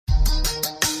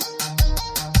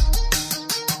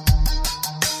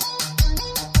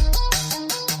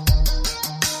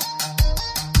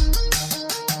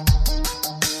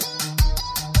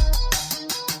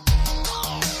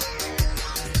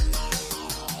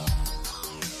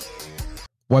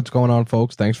What's going on,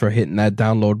 folks? Thanks for hitting that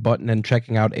download button and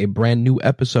checking out a brand new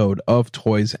episode of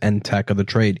Toys and Tech of the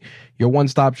Trade, your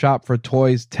one-stop shop for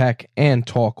toys, tech, and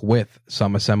talk with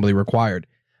some assembly required.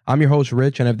 I'm your host,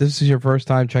 Rich, and if this is your first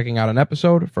time checking out an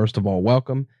episode, first of all,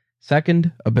 welcome.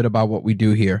 Second, a bit about what we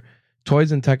do here.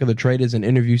 Toys and Tech of the Trade is an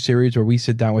interview series where we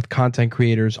sit down with content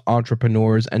creators,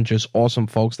 entrepreneurs, and just awesome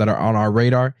folks that are on our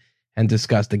radar and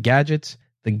discuss the gadgets,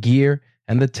 the gear,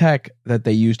 and the tech that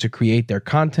they use to create their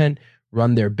content,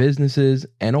 run their businesses,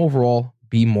 and overall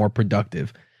be more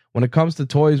productive. When it comes to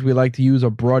toys, we like to use a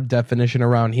broad definition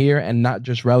around here and not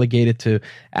just relegate it to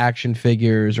action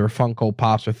figures or Funko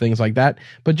Pops or things like that,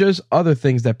 but just other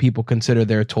things that people consider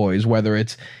their toys, whether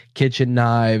it's kitchen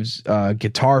knives,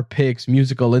 guitar picks,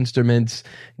 musical instruments,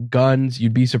 guns.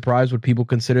 You'd be surprised what people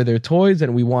consider their toys,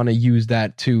 and we want to use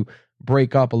that to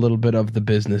break up a little bit of the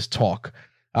business talk.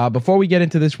 Before we get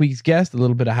into this week's guest, a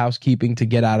little bit of housekeeping to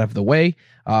get out of the way.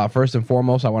 First and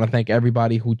foremost, I want to thank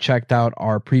everybody who checked out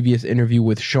our previous interview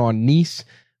with Sean Neese.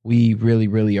 We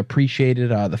really appreciate it.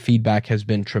 The feedback has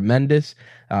been tremendous.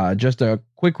 Just a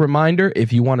quick reminder,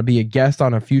 if you want to be a guest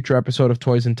on a future episode of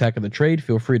Toys and Tech of the Trade,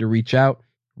 feel free to reach out,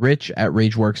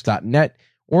 rich@rageworks.net,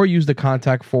 or use the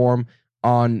contact form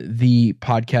on the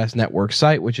podcast network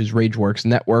site, which is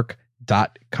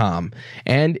rageworksnetwork.com.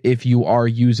 And if you are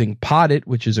using Poddit,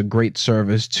 which is a great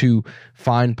service to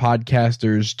find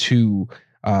podcasters to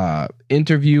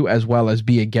interview as well as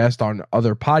be a guest on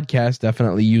other podcasts,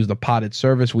 definitely use the Poddit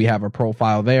service. We have a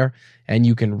profile there, and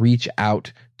you can reach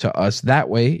out to us that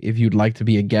way if you'd like to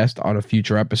be a guest on a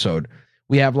future episode.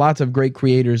 We have lots of great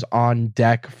creators on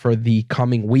deck for the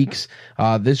coming weeks.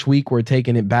 This week, we're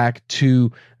taking it back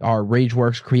to our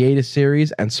RageWorks Creative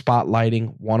Series and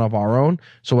spotlighting one of our own.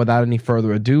 So without any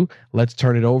further ado, let's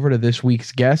turn it over to this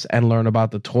week's guest and learn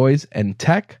about the toys and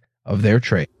tech of their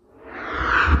trade.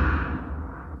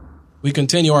 We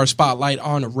continue our spotlight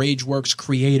on RageWorks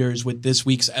creators with this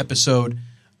week's episode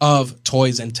of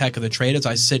Toys and Tech of the Trade as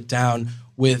I sit down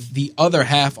with the other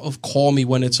half of Call Me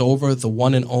When It's Over, the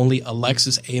one and only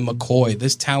Alexis A. McCoy.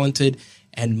 This talented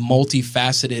and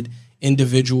multifaceted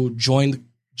individual joined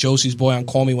Josie's Boy on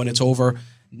Call Me When It's Over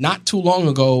not too long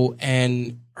ago,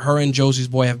 and her and Josie's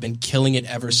Boy have been killing it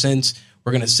ever since.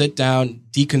 We're going to sit down,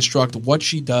 deconstruct what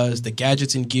she does, the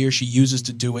gadgets and gear she uses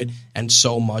to do it, and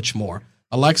so much more.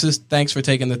 Alexis, thanks for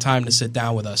taking the time to sit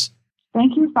down with us.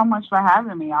 Thank you so much for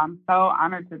having me. I'm so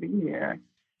honored to be here.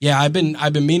 Yeah, I've been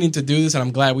meaning to do this, and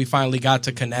I'm glad we finally got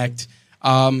to connect.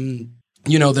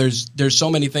 There's so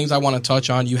many things I want to touch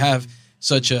on. You have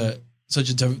such a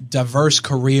diverse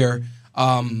career.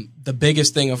 The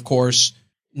biggest thing, of course,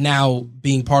 now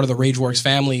being part of the RageWorks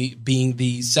family, being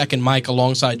the second mic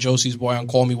alongside Josie's Boy on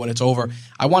Call Me When It's Over.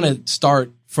 I want to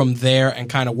start from there and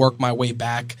kind of work my way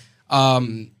back. How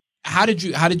did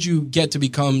you get to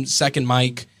become second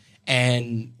mic,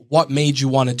 and what made you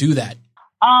want to do that?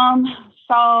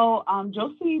 So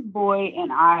Josie Boy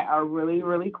and I are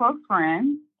really close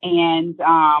friends, and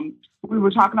we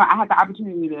were talking about, I had the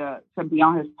opportunity to be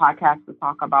on his podcast to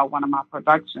talk about one of my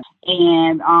productions,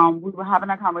 and we were having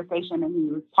a conversation, and he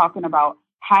was talking about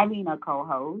having a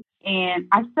co-host, and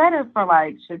I said it for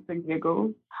like shits and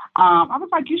giggles. I was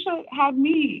like, you should have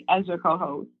me as your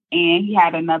co-host, and he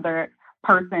had another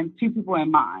person, two people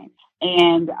in mind.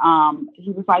 And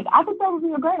he was like, I think that would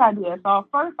be a great idea. So at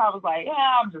first I was like,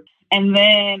 yeah, and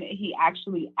then he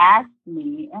actually asked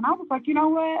me, and I was like, you know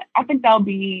what? I think that'll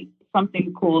be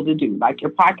something cool to do. Like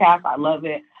your podcast, I love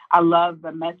it. I love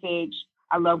the message.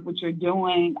 I love what you're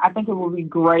doing. I think it will be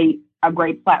a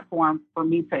great platform for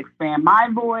me to expand my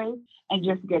voice and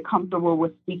just get comfortable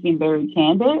with speaking very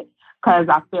candid. Because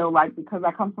I feel like, because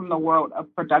I come from the world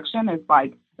of production, it's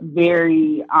like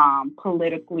very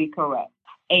politically correct.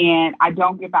 And I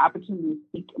don't get the opportunity to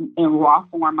speak in raw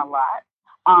form a lot,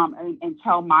 and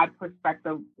tell my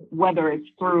perspective, whether it's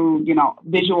through,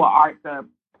 visual arts,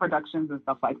 productions and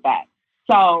stuff like that.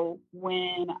 So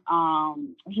when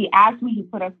he asked me, he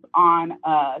put us on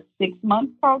a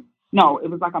 6-month it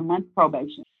was like a month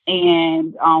probation.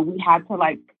 And we had to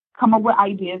like come up with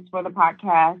ideas for the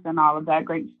podcast and all of that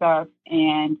great stuff.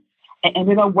 And it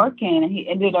ended up working, and he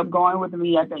ended up going with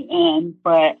me at the end.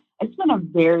 But it's been a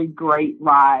very great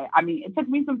ride. I mean, it took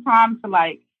me some time to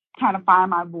like kind of find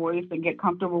my voice and get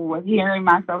comfortable with hearing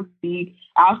myself speak.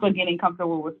 Also getting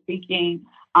comfortable with speaking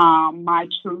my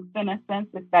truth in a sense,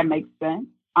 if that makes sense.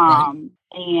 Right.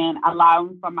 And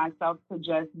allowing for myself to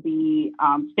just be,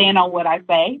 stand on what I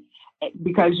say,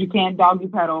 because you can't doggy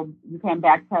pedal, you can't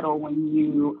backpedal when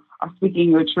you are speaking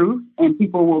your truth, and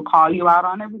people will call you out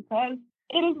on it because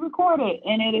it is recorded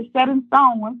and it is set in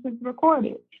stone once it's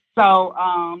recorded. So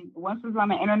once it's on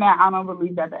the internet, I don't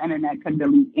believe that the internet could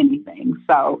delete anything.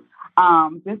 So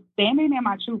just standing in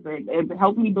my truth, it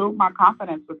helped me build my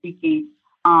confidence with speaking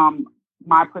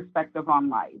my perspective on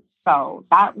life. So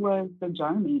that was the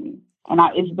journey, and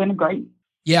it's been great.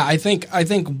 Yeah,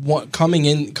 coming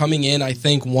in, I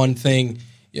think one thing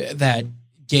that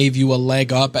gave you a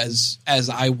leg up as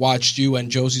I watched you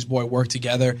and Josie's Boy work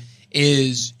together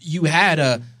is you had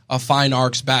a fine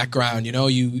arts background. You know,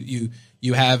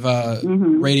 you have a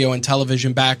radio and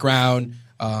television background.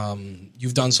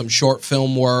 You've done some short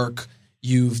film work.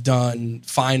 You've done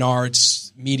fine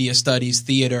arts, media studies,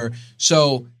 theater.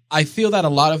 So I feel that a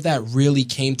lot of that really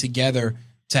came together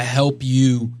to help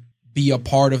you be a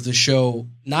part of the show,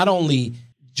 not only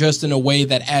just in a way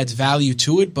that adds value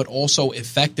to it, but also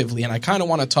effectively. And I kind of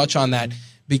want to touch on that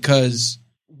because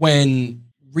when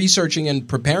researching and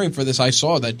preparing for this, I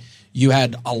saw that you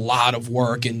had a lot of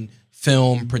work in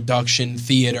film, production,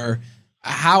 theater.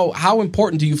 How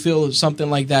important do you feel something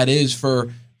like that is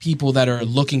for people that are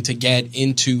looking to get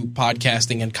into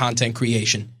podcasting and content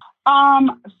creation?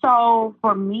 So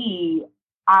for me,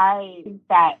 I think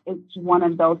that it's one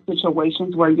of those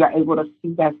situations where you're able to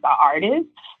see as the artist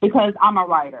because I'm a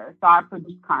writer, so I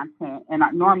produce content, and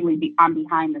I'm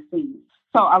behind the scenes.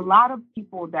 So a lot of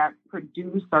people that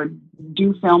produce or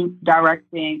do film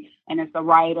directing, and it's a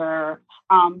writer,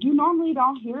 you normally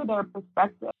don't hear their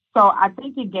perspective. So I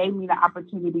think it gave me the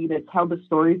opportunity to tell the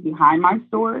stories behind my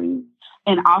stories,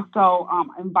 and also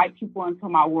invite people into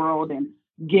my world and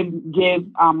give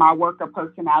my work a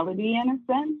personality in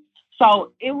a sense.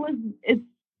 So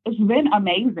it's been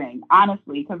amazing,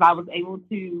 honestly, because I was able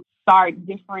to start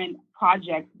different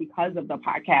projects because of the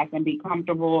podcast and be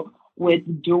comfortable with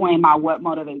doing my What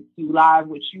Motivates You Live,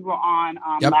 which you were on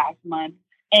last month,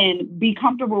 and be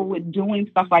comfortable with doing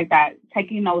stuff like that,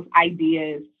 taking those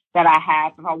ideas that I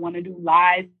have. If I want to do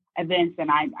live events and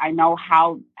I know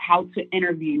how to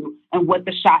interview and what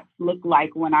the shots look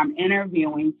like when I'm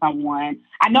interviewing someone.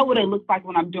 I know what it looks like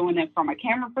when I'm doing it from a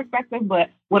camera perspective, but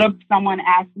what if someone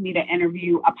asked me to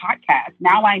interview a podcast?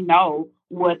 Now I know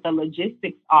what the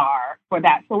logistics are for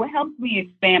that. So it helps me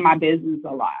expand my business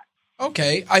a lot.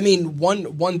 Okay. I mean,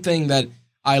 one thing that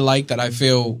I like that I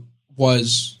feel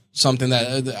was something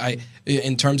that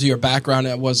in terms of your background,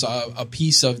 it was a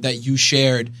piece of that you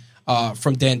shared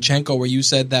from Danchenko, where you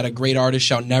said that a great artist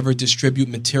shall never distribute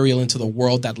material into the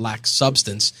world that lacks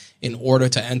substance in order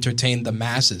to entertain the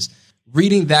masses.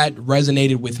 Reading that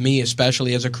resonated with me,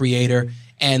 especially as a creator,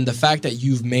 and the fact that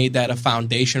you've made that a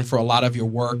foundation for a lot of your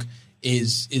work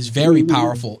is very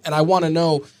powerful. And I want to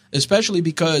know, especially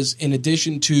because in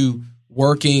addition to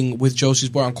working with Josie's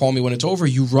Boy on Call Me When It's Over,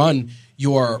 you run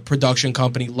your production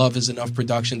company, Love Is Enough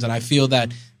Productions, and I feel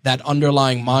that that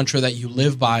underlying mantra that you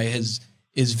live by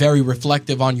is very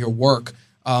reflective on your work.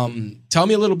 Tell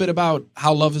me a little bit about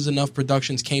how Love Is Enough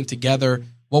Productions came together.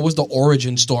 What was the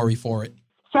origin story for it?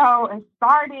 So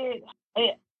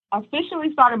it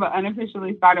officially started, but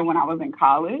unofficially started when I was in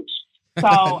college.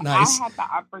 So Nice. I had the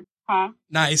opportunity.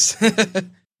 Nice.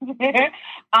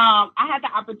 I had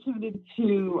the opportunity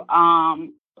to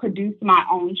produce my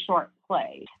own short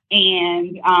play.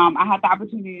 And I had the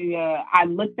opportunity I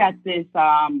looked at this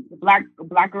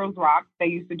Black Girls Rock. They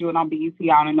used to do it on BET.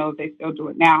 I don't know if they still do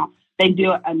it now. They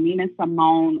do a Nina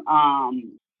Simone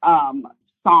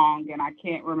song, and I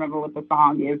can't remember what the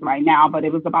song is right now, but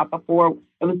it was about the four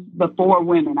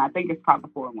women. I think it's called The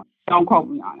Four Women. Don't quote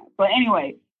me on it. But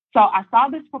anyway, so I saw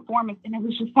this performance, and it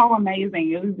was just so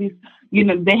amazing. It was this,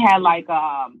 they had like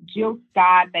Jill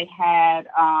Scott. They had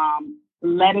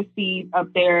Lettuce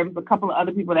up there. There was a couple of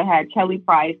other people that had Kelly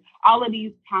Price. All of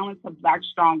these talented Black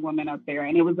strong women up there,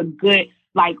 and it was a good,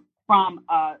 like, from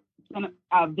a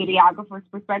videographer's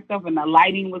perspective, and the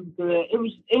lighting was good. It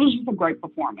was just a great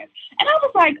performance, and I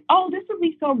was like, oh, this would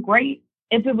be so great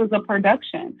if it was a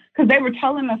production, because they were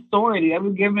telling a story. They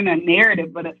were giving a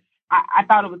narrative, but I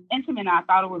thought it was intimate. And I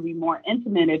thought it would be more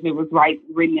intimate if it was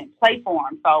written in play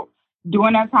form. So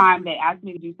during that time, they asked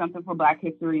me to do something for Black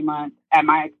History Month on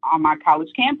my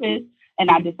college campus,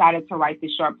 and I decided to write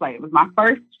this short play. It was my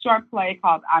first short play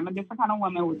called I'm a Different Kind of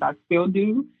Woman, which I still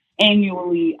do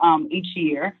annually each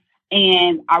year.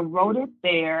 And I wrote it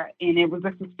there, and it was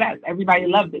a success. Everybody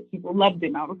loved it. People loved it.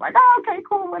 And I was like, oh, okay,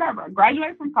 cool, whatever. I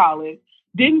graduated from college.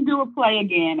 Didn't do a play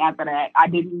again after that. I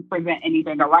didn't present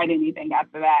anything or write anything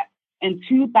after that. In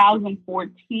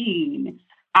 2014,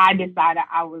 I decided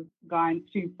I was going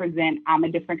to present I'm a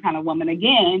Different Kind of Woman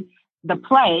again, the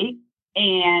play.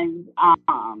 And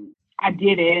I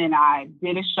did it, and I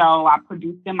did a show. I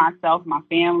produced it myself, my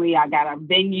family. I got a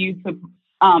venue to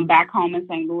back home in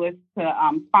St. Louis to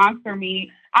sponsor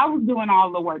me. I was doing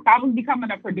all the work. I was becoming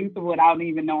a producer without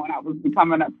even knowing I was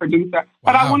becoming a producer. Wow.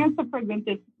 But I wanted to present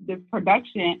this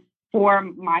production for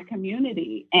my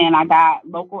community. And I got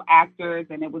local actors,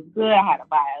 and it was good. I had a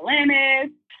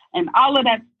violinist and all of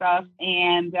that stuff.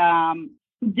 And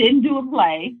didn't do a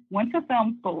play, went to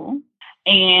film school,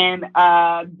 and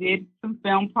did some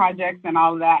film projects and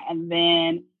all of that. And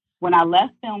then when I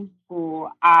left film school,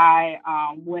 I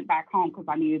went back home because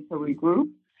I needed to regroup.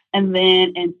 And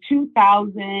then in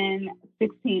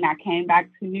 2016, I came back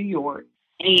to New York,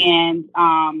 and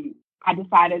I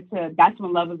decided that's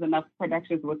when Love Is Enough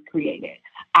Productions was created.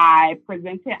 I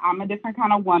presented I'm a Different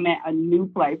Kind of Woman, a new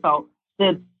play. So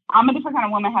the I'm a Different Kind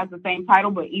of Woman has the same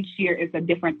title, but each year it's a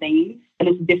different theme and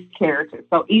it's different characters.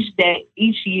 So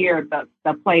each year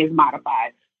the play is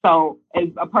modified. So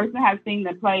if a person has seen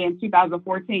the play in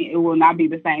 2014, it will not be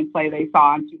the same play they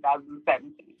saw in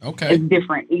 2017. Okay. It's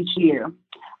different each year.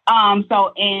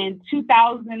 So in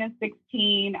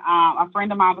 2016, a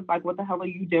friend of mine was like, what the hell are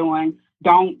you doing?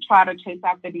 Don't try to chase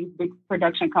after these big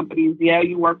production companies. Yeah,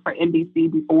 you worked for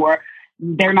NBC before.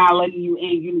 They're not letting you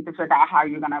in. You need to figure out how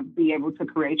you're going to be able to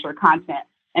create your content.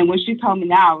 And when she told me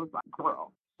that, I was like,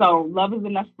 girl. So Love Is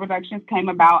Enough Productions came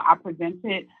about. I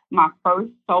presented my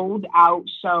first sold out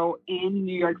show in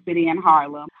New York City in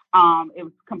Harlem. It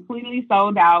was completely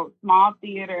sold out, small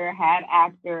theater, had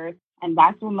actors. And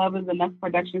that's when Love Is Enough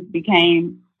Productions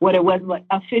became what it was. Like,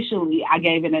 officially, I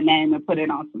gave it a name and put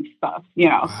it on some stuff,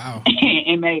 Wow.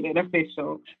 and made it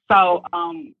official. So,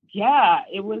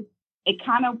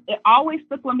 it always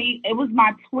stuck with me. It was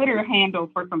my Twitter handle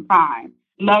for some time.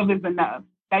 Love Is Enough.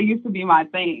 That used to be my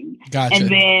thing. Gotcha. And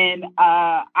then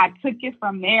I took it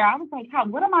from there. I was like,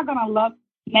 what am I going to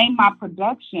name my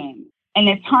production? And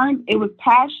it was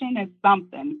Passion is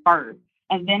Something first.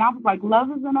 And then I was like, Love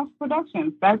Is Enough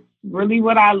Productions. That's really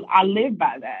what I live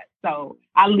by that. So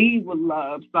I lead with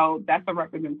love. So that's a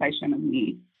representation of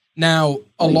me. Now,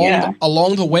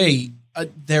 along the way,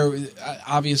 there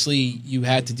obviously you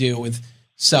had to deal with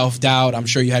self-doubt. I'm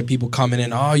sure you had people coming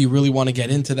in, oh, you really want to get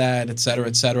into that, et cetera,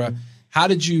 et cetera. How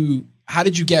did you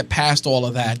get past all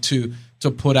of that to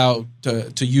put out,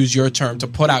 to use your term, to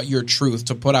put out your truth,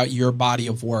 to put out your body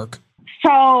of work?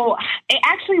 So it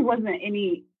actually wasn't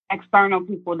any external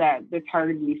people that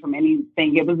deterred me from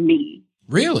anything. It was me.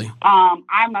 Really? I'm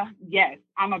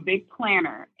a big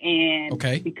planner, and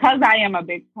because I am a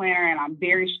big planner and I'm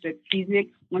very strategic,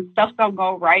 when stuff don't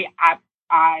go right,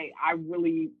 I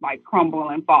really like crumble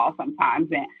and fall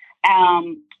sometimes.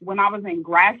 And when I was in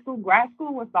grad school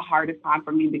was the hardest time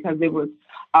for me because it was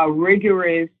a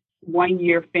rigorous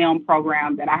 1-year film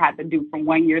program that I had to do from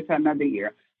 1 year to another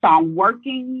year. So I'm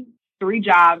working 3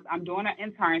 jobs. I'm doing an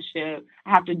internship.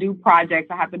 I have to do projects.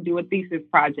 I have to do a thesis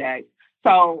project.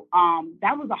 So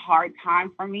that was a hard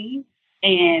time for me.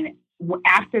 And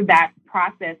after that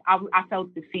process, I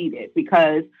felt defeated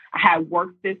because I had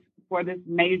worked for this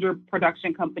major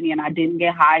production company and I didn't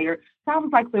get hired. So I was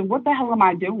like, what the hell am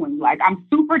I doing? Like, I'm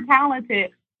super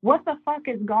talented. What the fuck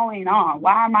is going on?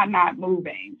 Why am I not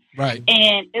moving? Right.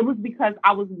 And it was because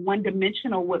I was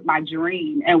one-dimensional with my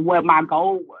dream and what my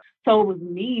goal was. So it was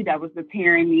me that was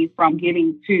deterring me from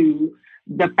getting to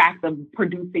the fact of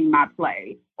producing my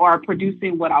play or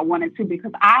producing what I wanted to,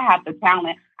 because I had the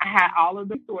talent. I had all of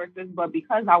the sources, but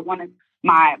because I wanted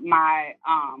my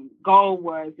goal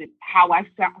was how I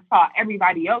saw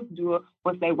everybody else do it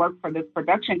was they worked for this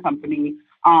production company,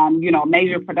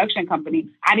 major production company.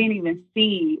 I didn't even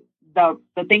see the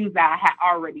things that I had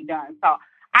already done. So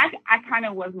I kind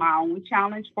of was my own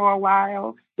challenge for a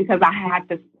while because I had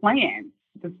this plan.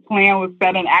 This plan was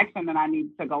set in action and I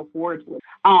needed to go forward with,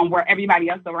 where everybody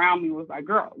else around me was like,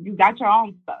 girl, you got your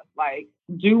own stuff. Like,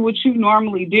 do what you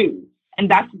normally do. And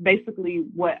that's basically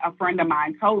what a friend of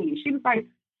mine told me. She was like,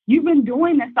 you've been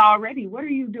doing this already. What are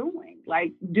you doing?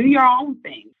 Like, do your own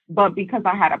thing. But because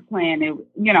I had a plan, it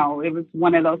was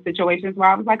one of those situations where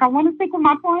I was like, I want to stick with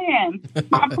my plan.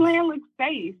 My plan looks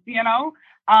safe,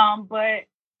 but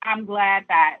I'm glad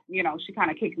that, she kind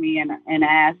of kicked me in the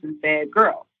ass and said,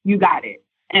 girl, you got it.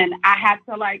 And I had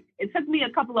to it took me a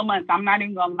couple of months. I'm not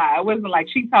even going to lie. It wasn't like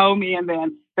she told me and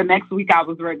then the next week I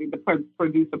was ready to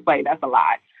produce a play. That's a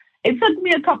lie. It took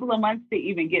me a couple of months to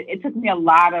even it took me a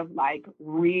lot of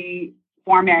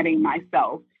reformatting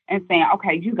myself and saying,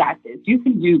 okay, you got this. You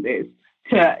can do this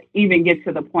to even get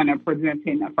to the point of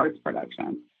presenting the first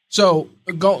production. So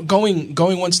going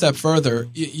one step further,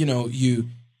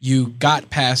 you got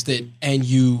past it and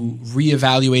you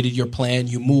reevaluated your plan.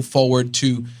 You moved forward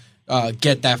to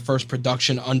get that first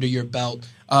production under your belt.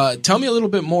 Tell me a little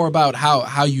bit more about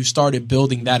how you started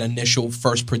building that initial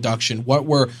first production. What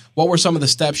were some of the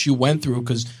steps you went through?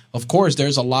 Because of course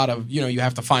there's a lot of, you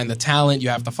have to find the talent, you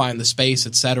have to find the space,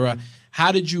 etc.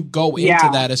 How did you go into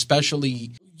that?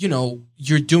 Especially,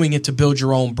 you're doing it to build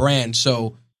your own brand.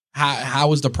 So how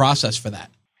was the process for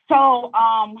that? So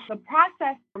the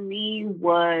process for me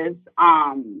was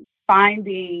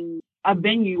finding a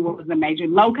venue was a major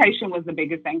location was the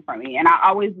biggest thing for me. And I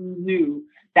always knew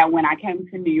that when I came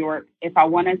to New York, if I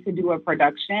wanted to do a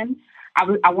production,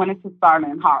 I wanted to start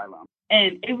in Harlem.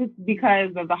 And it was because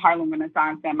of the Harlem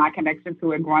Renaissance and my connection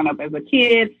to it growing up as a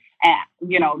kid and,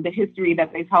 the history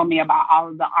that they told me about all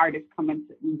of the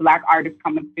Black artists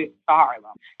coming to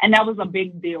Harlem. And that was a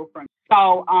big deal for me.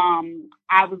 So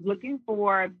I was looking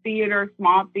for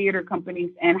small theater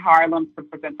companies in Harlem to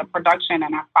present the production.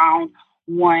 And I found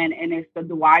one, and it's the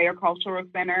Dwyer Cultural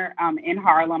Center in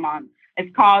Harlem.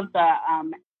 It's called the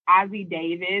Ozzie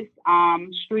Davis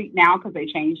Street now because they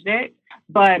changed it.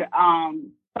 But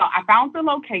so I found the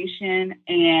location,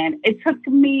 and it took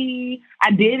me,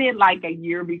 I did it like a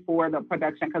year before the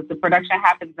production because the production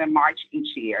happens in March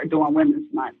each year during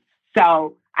Women's Month.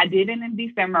 So I did it in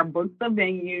December, booked the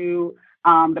venue.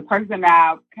 The person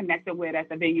that I connected with at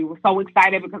the venue was so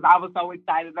excited because I was so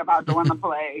excited about doing the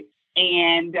play.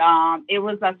 And it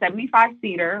was a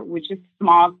 75-seater, which is a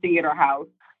small theater house.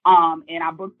 And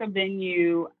I booked the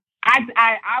venue.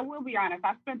 I will be honest,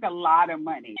 I spent a lot of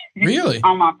money. Really?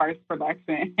 On my first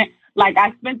production. Like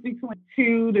I spent between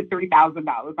 $2,000 to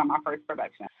 $3,000 on my first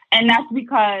production. And that's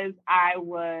because I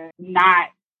was not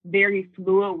very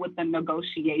fluid with the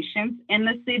negotiations in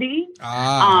the city.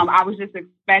 I was just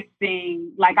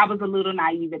expecting, I was a little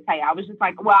naive. I was just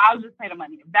like, well, I'll just pay the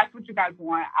money. If that's what you guys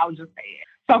want, I'll just pay it.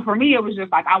 So for me, it was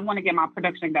just like, I want to get my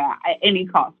production done at any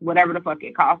cost, whatever the fuck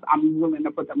it costs, I'm willing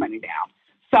to put the money down.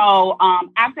 So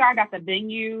after I got the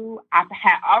venue, I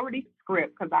had already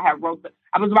script because I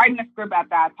was writing a script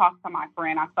after I talked to my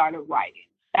friend. I started writing.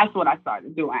 That's what I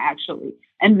started doing, actually.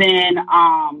 And then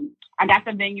I got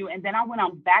the venue, and then I went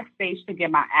on backstage to get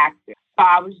my actors. So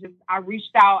I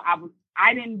reached out.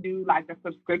 I didn't do a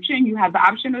subscription. You have the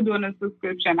option of doing a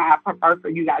subscription. I prefer for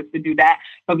you guys to do that.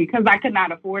 But because I could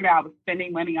not afford it, I was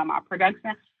spending money on my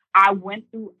production. I went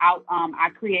I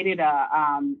created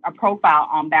a profile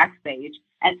on Backstage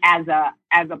and as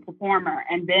a performer.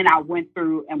 And then I went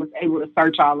through and was able to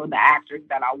search all of the actors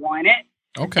that I wanted.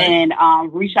 Okay. And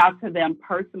reach out to them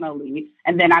personally.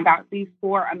 And then I got these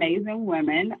 4 amazing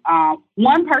women.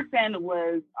 One person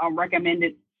was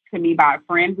recommended to me by a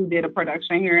friend who did a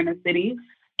production here in the city.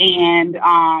 And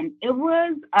it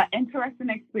was an interesting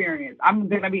experience. I'm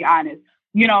going to be honest.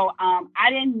 I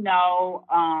didn't know.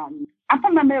 I'm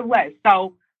from the Midwest,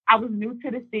 so I was new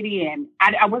to the city, and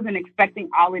I wasn't expecting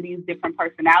all of these different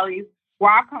personalities. Where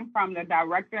I come from, the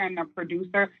director and the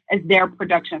producer is their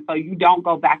production, so you don't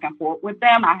go back and forth with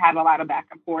them. I had a lot of back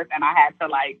and forth, and I had to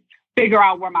figure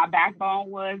out where my backbone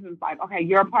was. It's like, okay,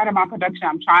 you're a part of my production.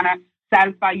 I'm trying to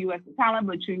satisfy you as a talent,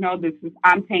 but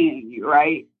I'm paying you,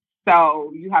 right?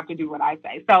 So you have to do what I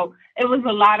say. So it was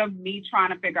a lot of me trying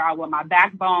to figure out what my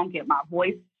backbone, get my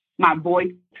voice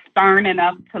stern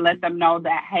enough to let them know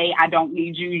that, hey, I don't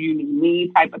need you, you need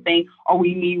me type of thing, or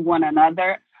we need one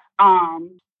another.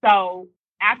 So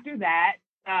after that,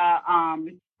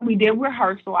 we did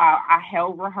rehearsal. I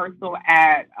held rehearsal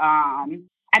at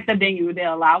the venue. They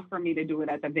allowed for me to do it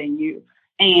at the venue.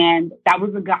 And that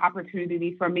was a good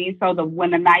opportunity for me. So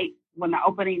when the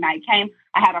opening night came,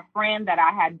 I had a friend that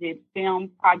I had did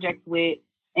film projects with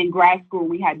in grad school.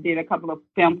 We had did a couple of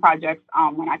film projects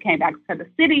when I came back to the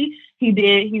city.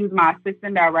 He was my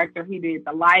assistant director. He did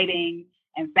the lighting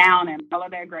and sound and all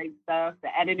of that great stuff, the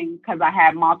editing, because I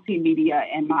had multimedia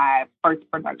in my first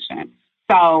production.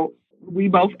 So we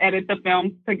both edited the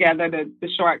films together, the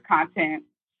short content.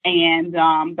 And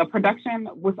the production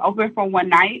was open for one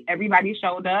night. Everybody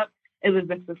showed up. It was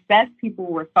a success. People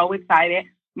were so excited.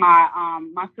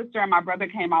 My sister and my brother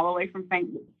came all the way from St.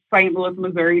 Louis,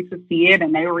 Missouri to see it,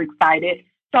 and they were excited.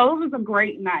 So it was a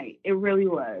great night. It really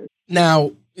was.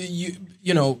 Now,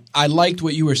 I liked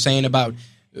what you were saying about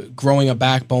growing a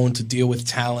backbone to deal with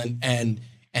talent and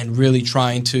really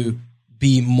trying to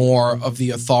be more of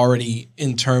the authority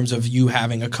in terms of you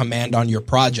having a command on your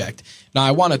project. Now,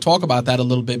 I want to talk about that a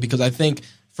little bit because I think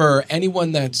for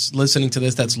anyone that's listening to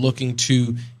this that's looking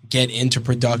to get into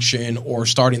production or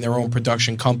starting their own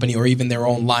production company or even their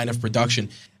own line of production,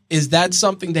 is that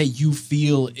something that you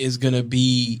feel is going to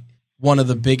be one of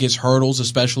the biggest hurdles,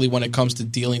 especially when it comes to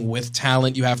dealing with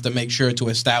talent? You have to make sure to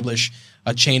establish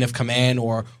a chain of command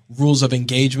or rules of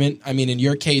engagement. I mean, in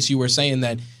your case, you were saying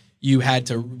that you had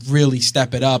to really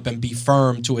step it up and be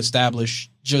firm to establish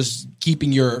just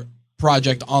keeping your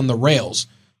project on the rails.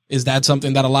 Is that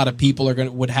something that a lot of people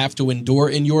would have to endure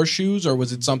in your shoes, or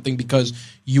was it something because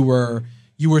you were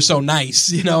so nice,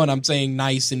 and I'm saying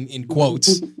nice in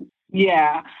quotes?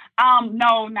 Yeah.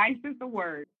 No, nice is the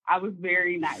word. I was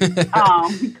very nice.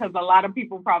 Because a lot of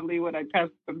people probably would have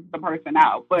cussed the person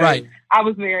out, but right. I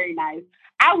was very nice.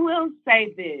 I will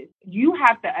say this: you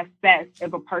have to assess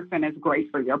if a person is great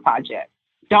for your project.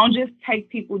 Don't just take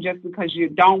people just because you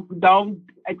don't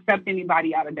accept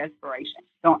anybody out of desperation.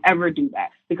 Don't ever do that,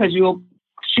 because you'll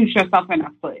shoot yourself in the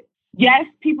foot. Yes,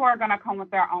 people are going to come with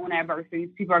their own adversities.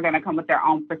 People are going to come with their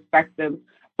own perspectives.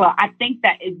 But I think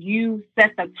that if you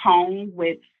set the tone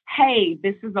with, hey,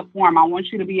 this is a form, I want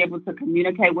you to be able to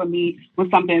communicate with me when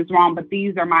something is wrong, but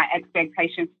these are my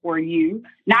expectations for you.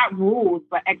 Not rules,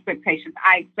 but expectations.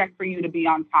 I expect for you to be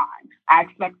on time. I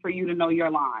expect for you to know your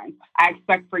lines. I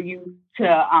expect for you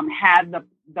to have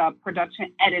the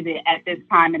production edited at this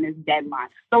time and this deadline.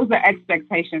 Those are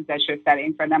expectations that you're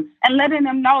setting for them, and letting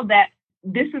them know that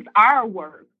this is our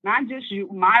work, not just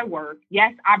my work.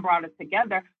 Yes, I brought it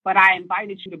together, but I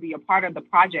invited you to be a part of the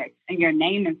project, and your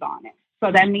name is on it.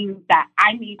 So that means that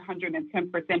I need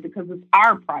 110% because it's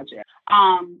our project.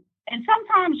 And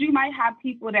sometimes you might have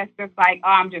people that's just like, oh,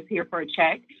 I'm just here for a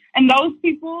check. And those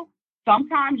people,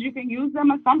 sometimes you can use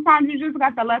them, and sometimes you just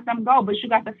got to let them go. But you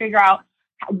got to figure out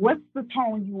what's the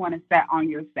tone you want to set on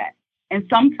your set. And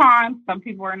sometimes some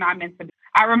people are not meant to be.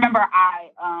 I remember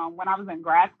when I was in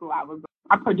grad school, I was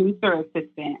a producer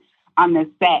assistant on this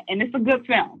set. And it's a good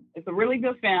film. It's a really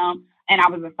good film. And I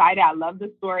was excited. I loved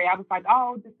the story. I was like,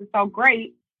 oh, this is so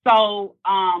great. So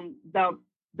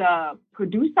the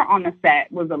producer on the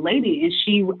set was a lady,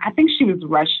 and I think she was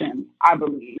Russian, I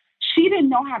believe. She didn't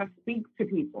know how to speak to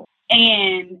people.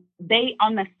 And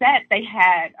on the set,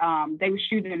 they were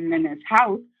shooting in this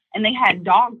house, and they had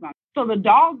dogs on. So the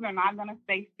dogs are not going to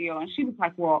stay still. And she was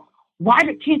like, well,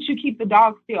 can't you keep the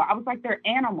dogs still? I was like, they're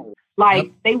animals. Like,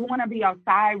 yep. They want to be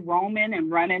outside roaming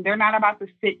and running. They're not about to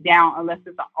sit down unless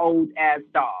it's an old-ass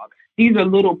dog. These are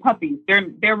little puppies.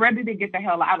 They're ready to get the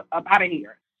hell out of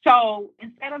here. So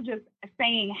instead of just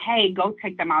saying, hey, go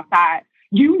take them outside,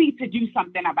 you need to do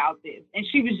something about this. And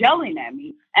she was yelling at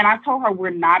me. And I told her,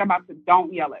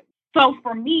 don't yell at me. So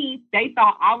for me, they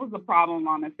thought I was a problem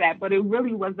on the set, but it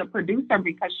really was the producer,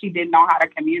 because she didn't know how to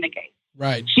communicate.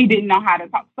 Right. She didn't know how to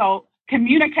talk. So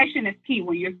communication is key.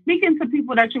 When you're speaking to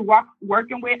people that you're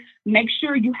working with, make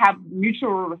sure you have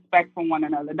mutual respect for one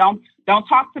another. Don't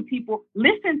talk to people.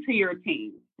 Listen to your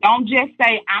team. Don't just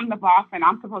say, I'm the boss and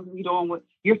I'm supposed to be doing what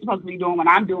you're supposed to be doing when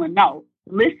I'm doing. No,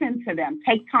 listen to them.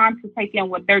 Take time to take in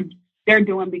what they're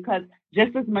doing, because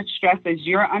just as much stress as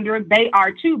you're under, they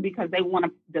are too, because they want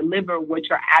to deliver what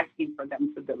you're asking for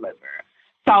them to deliver.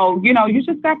 So, you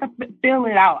just got to feel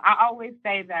it out. I always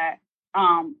say that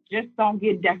just don't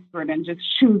get desperate and just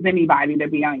choose anybody to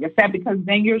be on your set, because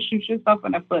then you'll shoot yourself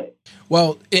in the foot.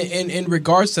 Well, in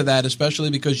regards to that,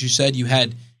 especially because you said you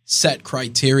had set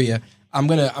criteria, I'm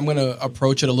gonna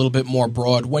approach it a little bit more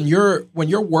broad. When you're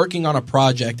working on a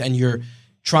project and you're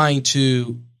trying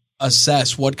to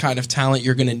assess what kind of talent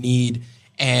you're going to need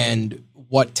and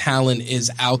what talent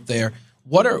is out there,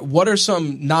 what are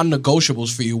some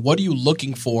non-negotiables for you? What are you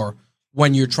looking for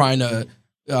when you're trying to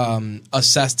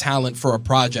assess talent for a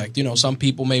project? Some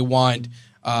people may want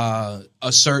a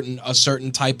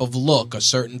certain type of look, a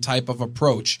certain type of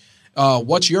approach.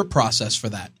 What's your process for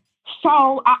that?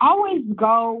 So I always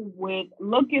go with,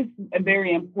 look is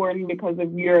very important, because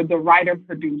if you're the writer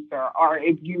producer, or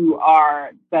if you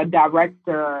are the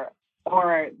director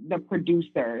or the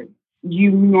producer, the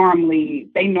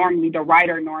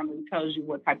writer normally tells you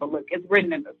what type of look. It's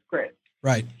written in the script.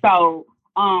 Right. So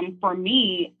for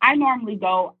me, I normally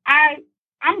go,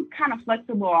 I'm kind of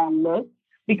flexible on looks,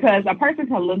 because a person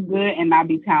can look good and not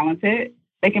be talented.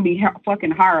 They can be fucking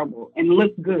horrible and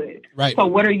look good. Right. So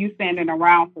what are you standing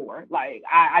around for? Like,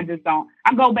 I just don't.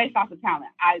 I go based off of talent.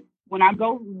 When I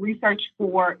go research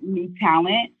for new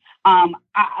talent,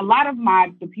 a lot of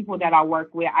the people that I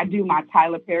work with, I do my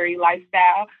Tyler Perry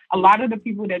lifestyle. A lot of the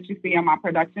people that you see in my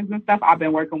productions and stuff, I've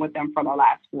been working with them for the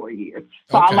last 4 years.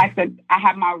 So okay. I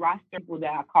have my roster of people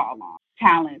that I call on.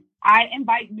 Talent. I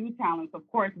invite new talents, of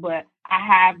course, but I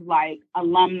have like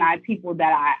alumni people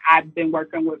that I've been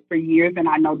working with for years, and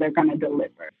I know they're going to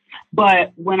deliver.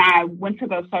 But when I went to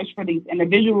go search for these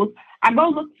individuals, I go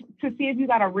look to see if you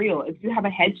got a reel, if you have a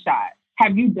headshot.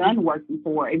 Have you done work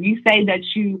before? If you say that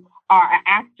you are an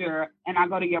actor and I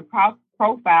go to your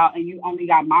profile and you only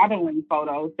got modeling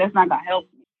photos, that's not going to help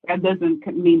me. That doesn't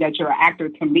mean that you're an actor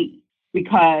to me.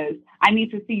 because I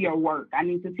need to see your work. I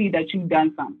need to see that you've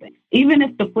done something. Even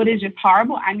if the footage is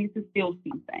horrible, I need to still see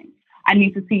something. I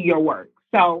need to see your work.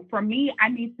 So for me, I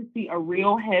need to see a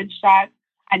real headshot.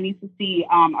 I need to see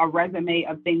a resume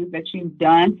of things that you've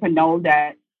done to know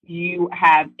that you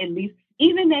have at least,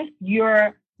 even if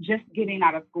you're just getting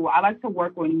out of school. I like to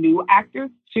work with new actors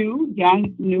too,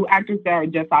 young new actors that are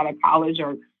just out of college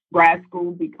or grad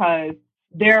school, because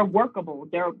they're workable.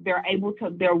 They're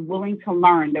willing to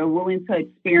learn. They're willing to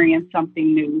experience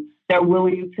something new. They're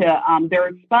willing to,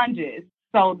 they're sponges.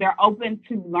 So they're open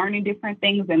to learning different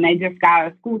things, and they just got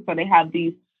out of school. So they have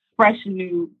these fresh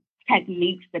new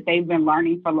techniques that they've been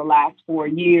learning for the last 4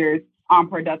 years on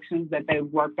productions that they've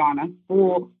worked on in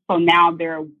school. So now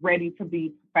they're ready to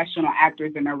be professional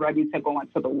actors, and they're ready to go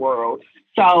into the world.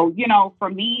 So, for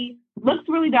me, looks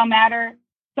really don't matter.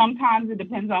 Sometimes it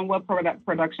depends on what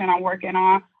production I'm working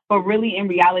on. But really, in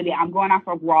reality, I'm going off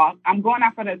of raw. I'm going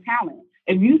off of the talent.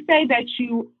 If you say that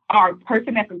you are a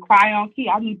person that can cry on key,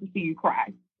 I need to see you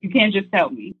cry. You can't just tell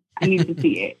me. I need to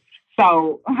see it.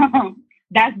 So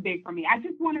that's big for me. I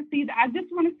just want to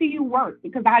see you work,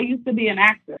 because I used to be an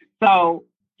actor. So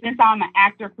since I'm an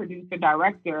actor, producer,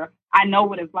 director, I know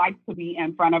what it's like to be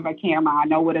in front of a camera. I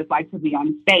know what it's like to be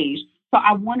on stage. So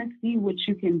I want to see what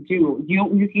you can do.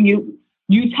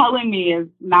 You telling me is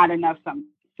not enough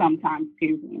sometimes.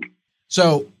 Excuse me.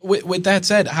 So with that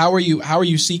said, how are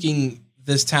you seeking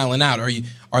this talent out?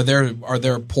 Are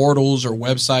there portals or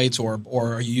websites, or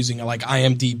are you using like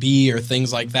IMDb or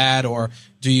things like that, or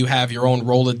do you have your own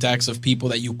Rolodex of people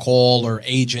that you call, or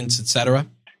agents, etc.?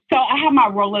 So I have my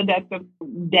Rolodex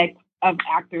of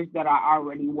actors that I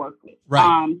already work with.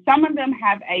 Right. Some of them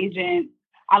have agents.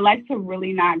 I like to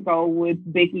really not go with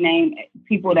big name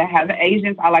people that have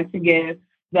agents. I like to give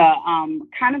the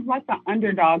kind of like the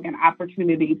underdog an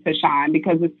opportunity to shine,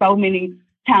 because there's so many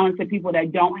talented people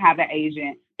that don't have an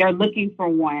agent. They're looking for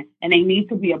one, and they need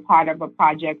to be a part of a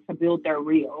project to build their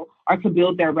reel or to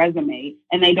build their resume.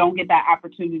 And they don't get that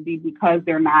opportunity because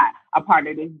they're not a part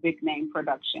of this big name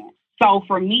production. So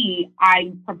for me,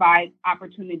 I provide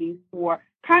opportunities for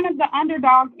kind of the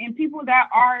underdog and people that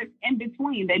are in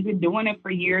between. They've been doing it for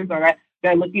years, or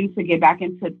they're looking to get back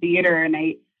into theater, and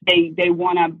they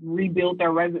want to rebuild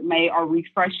their resume or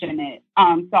refreshing it.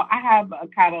 So I have a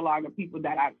catalog of people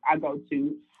that I go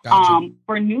to. Gotcha.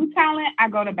 For new talent, I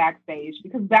go to Backstage,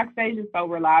 because Backstage is so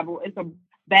reliable. It's a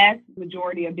vast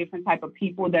majority of different type of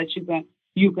people that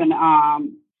you can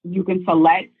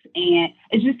select, and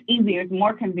it's just easier. It's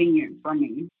more convenient for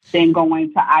me than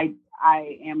going to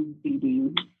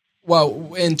IMDb.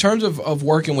 Well, in terms of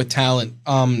working with talent,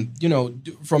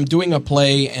 from doing a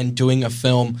play and doing a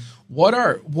film, what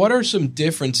are some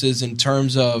differences in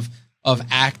terms of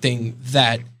acting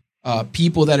that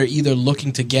people that are either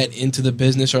looking to get into the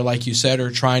business, or like you said,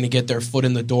 are trying to get their foot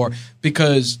in the door?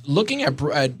 Because looking at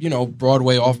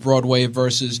Broadway, off Broadway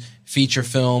versus feature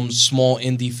films, small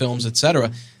indie films,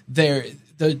 etc.,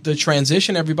 the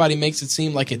transition, everybody makes it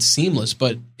seem like it's seamless,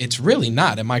 but it's really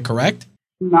not. Am I correct?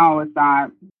 No, it's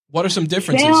not. What are some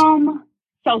differences?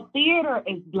 So theater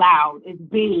is loud, it's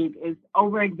big, it's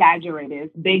over exaggerated,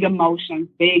 it's big emotions,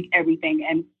 big everything.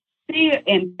 And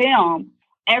in film,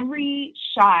 every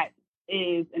shot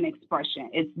is an expression.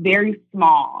 It's very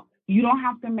small. You don't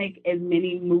have to make as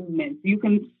many movements. You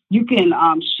can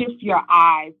shift your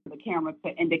eyes to the camera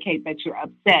to indicate that you're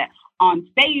upset. On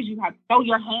stage, you have to throw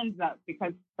your hands up,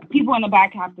 because the people in the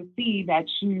back have to see that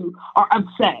you are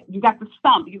upset. You got to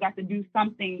stump. You got to do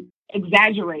something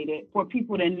exaggerated for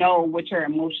people to know what your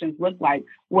emotions look like.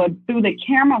 Well, through the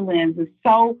camera lens, it's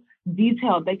so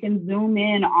detailed. They can zoom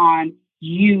in on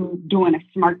you doing a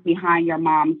smirk behind your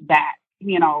mom's back,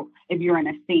 if you're in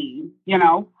a scene,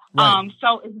 Right.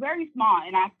 So it's very small.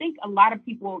 And I think a lot of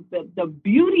people, the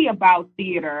beauty about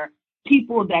theater,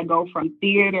 people that go from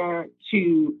theater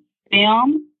to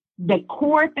film, the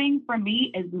core thing for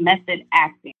me is method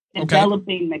acting,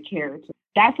 developing the character.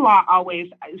 That's why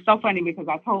it's so funny, because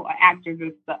I told an actor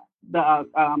this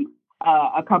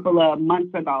a couple of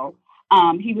months ago.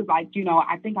 He was like,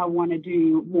 I think I want to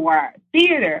do more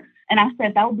theater. And I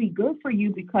said, that would be good for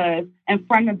you, because in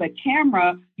front of the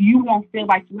camera, you won't feel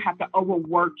like you have to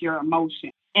overwork your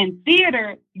emotion. In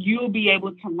theater, you'll be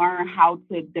able to learn how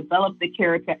to develop the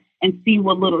character and see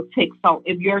what little ticks. So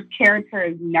if your character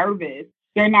is nervous,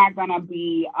 they're not going to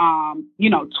be,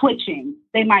 twitching.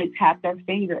 They might tap their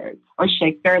fingers or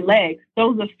shake their legs.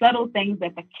 Those are subtle things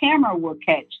that the camera will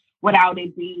catch without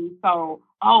it being so,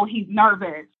 he's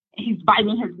nervous, he's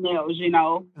biting his nails,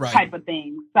 Right. type of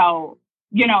thing. So,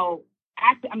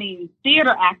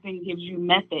 theater acting gives you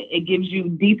method. It gives you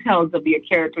details of your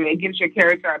character. It gives your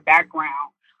character a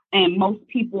background. And most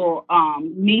people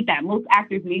need that. Most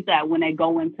actors need that when they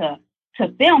go into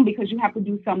film, because you have to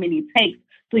do so many takes.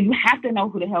 So you have to know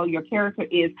who the hell your character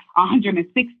is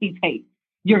 160 takes.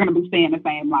 You're going to be saying the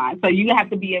same line. So you have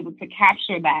to be able to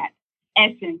capture that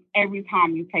essence every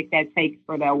time you take that take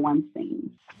for that one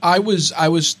scene. I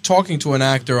was talking to an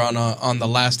actor on the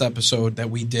last episode that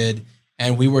we did,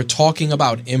 and we were talking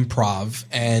about improv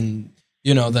and,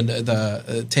 you know,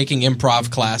 the taking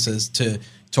improv classes to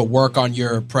work on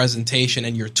your presentation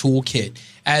and your toolkit.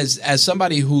 As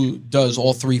somebody who does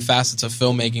all three facets of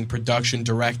filmmaking, production,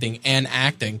 directing, and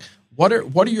acting, what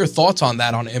are your thoughts on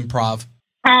that, on improv?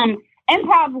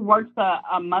 Improv works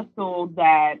a muscle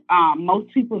that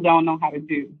most people don't know how to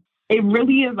do. It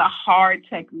really is a hard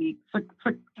technique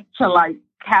to like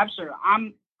capture.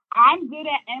 I'm good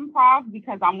at improv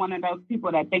because I'm one of those people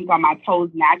that think on my toes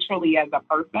naturally as a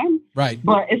person. Right.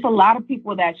 But it's a lot of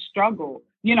people that struggle.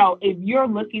 You know, if you're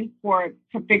looking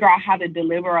to figure out how to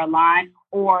deliver a line,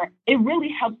 or it really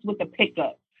helps with the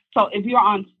pickup. So if you're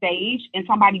on stage and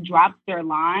somebody drops their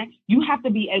line, you have to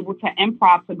be able to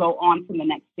improv to go on to the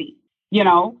next scene. You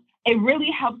know, it really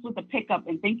helps with the pickup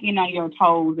and thinking on your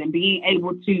toes and being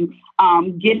able to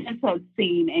get into a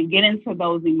scene and get into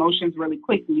those emotions really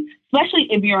quickly, especially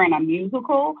if you're in a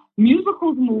musical.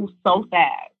 Musicals move so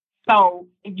fast. So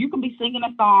if you can be singing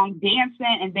a song,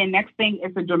 dancing, and then next thing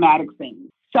it's a dramatic scene.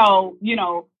 So, you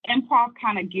know, improv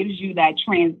kind of gives you that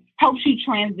helps you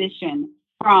transition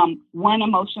from one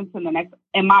emotion to the next,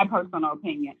 in my personal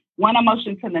opinion. One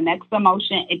emotion to the next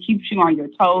emotion. It keeps you on your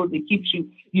toes. It keeps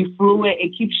you fluid.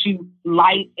 It keeps you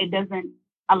light. It doesn't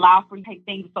allow for you to take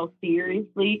things so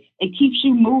seriously. It keeps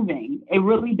you moving. It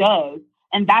really does.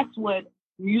 And that's what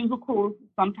musicals,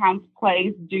 sometimes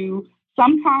plays do.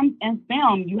 Sometimes in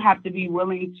film, you have to be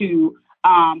willing to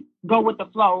go with the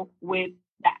flow with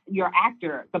your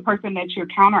actor. The person that you're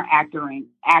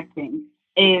acting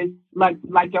is like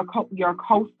your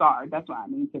co-star. That's what I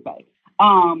mean to say.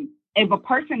 If a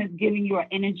person is giving you an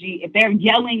energy, if they're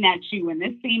yelling at you, and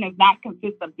this scene does not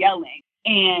consist of yelling,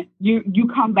 and you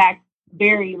come back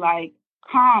very like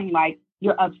calm, like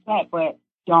you're upset, but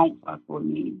don't fuck with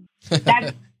me.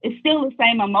 That it's still the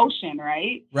same emotion,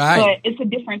 right? Right. But it's a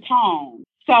different tone.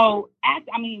 So,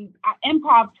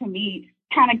 improv to me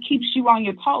kind of keeps you on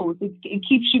your toes. It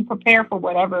keeps you prepared for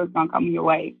whatever is going to come your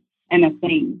way in a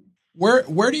scene.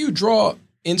 Where do you draw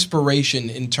inspiration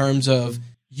in terms of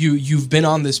you've been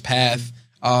on this path?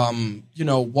 You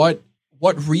know, what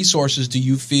resources do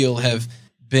you feel have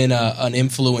been an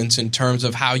influence in terms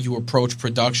of how you approach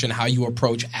production, how you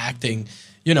approach acting?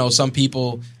 You know, some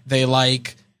people, they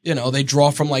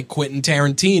draw from like Quentin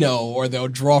Tarantino, or they'll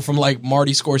draw from like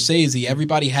Marty Scorsese.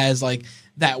 Everybody has like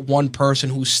that one person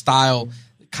whose style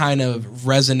kind of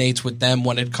resonates with them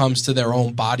when it comes to their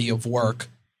own body of work.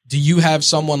 Do you have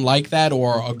someone like that,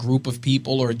 or a group of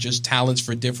people, or just talents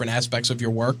for different aspects of your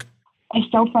work?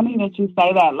 It's so funny that you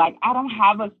say that. Like, I don't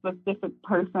have a specific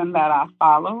person that I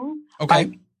follow. Okay.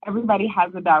 Like, everybody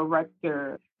has a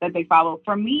director that they follow.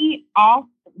 For me, all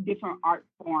different art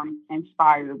forms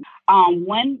inspired me.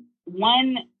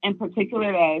 One in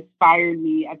particular that inspired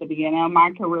me at the beginning of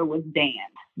my career was dance,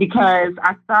 because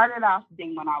I started off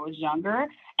dancing when I was younger,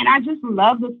 and I just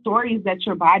love the stories that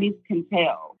your bodies can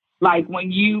tell. Like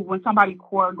when somebody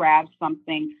choreographs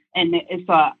something and it's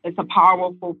a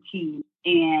powerful piece,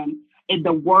 and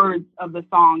the words of the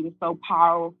song is so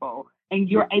powerful, and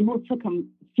you're able to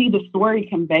see the story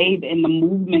conveyed in the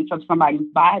movements of somebody's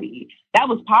body. That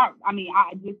was powerful. I mean,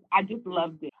 I just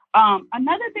loved it.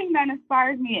 Another thing that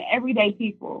inspires me is everyday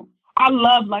people.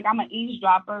 I'm an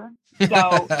eavesdropper.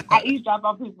 So I eavesdrop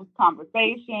on people's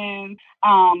conversations.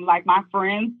 Like my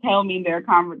friends tell me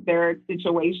their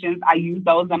situations. I use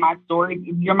those in my stories.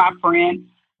 If you're my friend,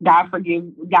 God forgive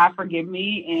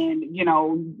me, and, you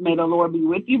know, may the Lord be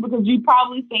with you, because you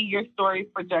probably seen your story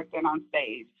projected on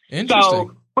stage. Interesting.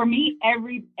 So for me,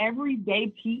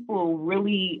 everyday people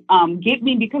really get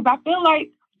me, because I feel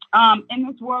like in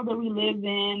this world that we live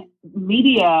in,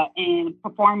 media and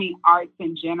performing arts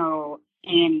in general,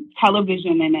 and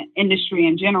television and the industry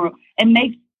in general, it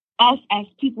makes us as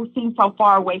people seem so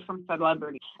far away from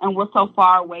celebrity, and we're so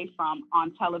far away from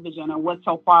on television, and we're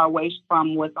so far away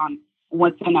from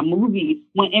what's in a movie,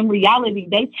 when in reality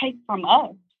they take from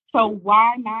us. So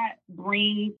why not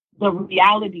bring the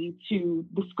reality to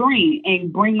the screen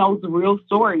and bring those real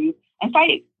stories and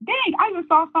say, dang, I just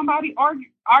saw somebody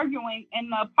arguing in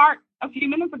the park a few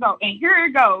minutes ago, and here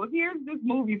it goes. Here's this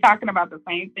movie talking about the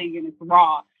same thing, and it's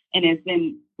raw, and it's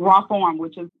in raw form,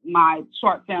 which is my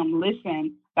short film,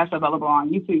 Listen, that's available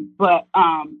on YouTube. But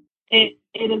it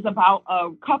is about a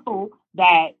couple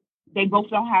that they both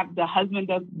don't have,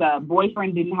 the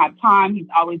boyfriend didn't have time. He's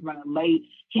always running late.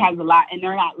 He has a lot, and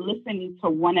they're not listening to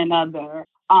one another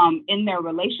in their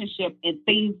relationship, and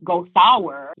things go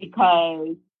sour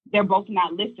because they're both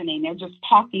not listening. They're just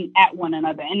talking at one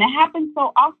another. And it happens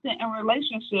so often in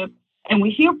relationships, and we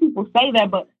hear people say that,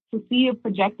 but to see it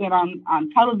projected on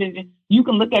television, you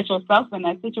can look at yourself in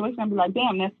that situation and be like,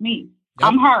 damn, that's me. Yep.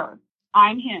 I'm her.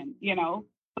 I'm him, you know?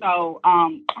 So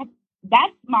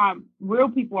that's real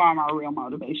people are my real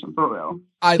motivation for real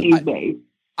these days.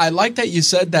 I like that you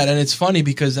said that, and it's funny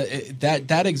because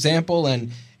that example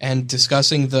and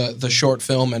discussing the short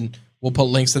film, and we'll put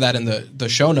links to that in the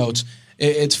show notes.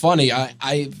 It's funny.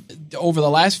 I over the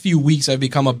last few weeks, I've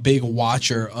become a big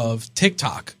watcher of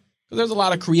TikTok. There's a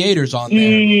lot of creators on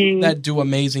there that do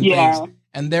amazing things.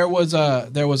 And there was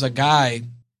a guy,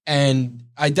 and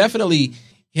I definitely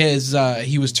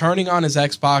he was turning on his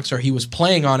Xbox, or he was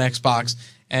playing on Xbox,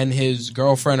 and his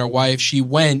girlfriend or wife, she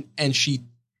went and she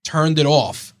turned it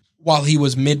off while he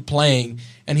was mid playing,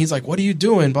 and he's like, "What are you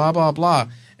doing?" Blah blah blah.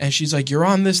 And she's like, "You're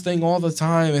on this thing all the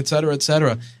time, et cetera, et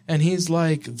cetera." And he's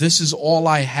like, "This is all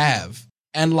I have."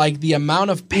 And like the amount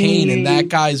of pain in that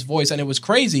guy's voice, and it was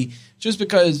crazy. Just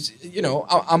because, you know,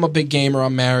 I'm a big gamer,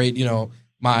 I'm married, you know,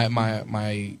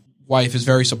 my wife is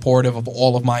very supportive of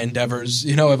all of my endeavors.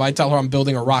 You know, if I tell her I'm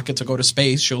building a rocket to go to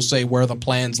space, she'll say, "Where are the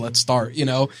plans? Let's start," you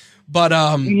know. But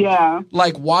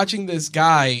like watching this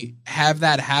guy have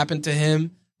that happen to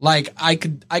him, like I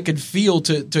could feel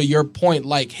to your point,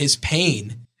 like his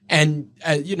pain. And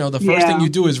you know, the first thing you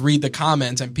do is read the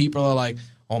comments, and people are like,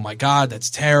 "Oh my God, that's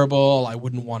terrible. I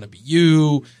wouldn't want to be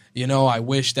you. You know, I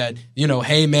wish that, you know,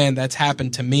 hey man, that's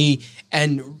happened to me."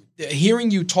 And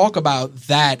hearing you talk about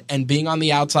that and being on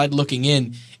the outside looking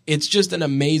in, it's just an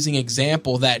amazing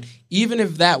example that even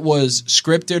if that was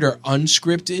scripted or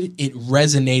unscripted, it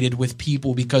resonated with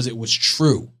people because it was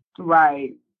true.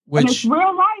 Right. And it's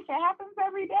real life. It happens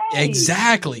every day.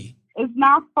 Exactly. It's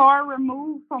not far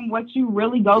removed from what you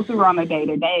really go through on a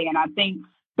day-to-day. And I think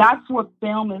that's what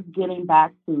film is getting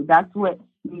back to. That's what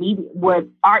media, what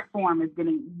art form is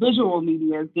getting, visual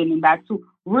media is getting back to.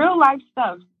 Real life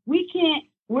stuff.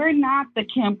 We're not the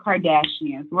Kim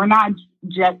Kardashians. We're not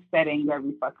jet setting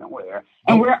every fucking where.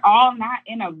 And we're all not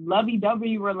in a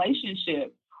lovey-dovey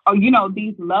relationship. Or, you know,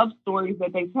 these love stories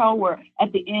that they tell where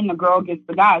at the end the girl gets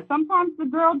the guy. Sometimes the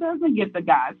girl doesn't get the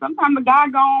guy. Sometimes the guy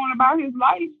go on about his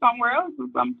life somewhere else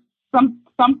with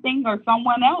something or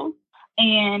someone else.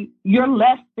 And you're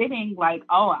left sitting like,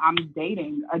 oh, I'm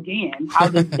dating again. How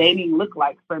does dating look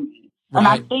like for me? Right. And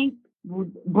I think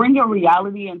bringing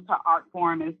reality into art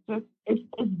form is just, it's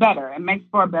better. It makes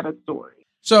for a better story.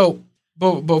 So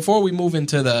before we move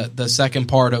into the second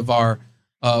part of our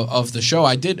of the show,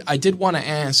 I did want to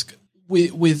ask,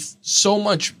 with so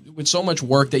much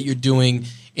work that you're doing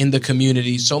in the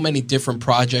community, so many different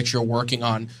projects you're working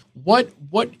on, where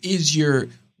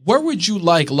would you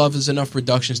like Love Is Enough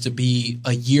Productions to be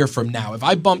a year from now? If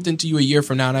I bumped into you a year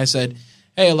from now and I said,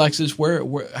 "Hey Alexis,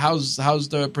 how's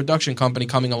the production company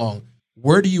coming along?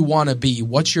 Where do you want to be?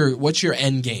 What's your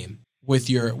end game with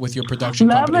your production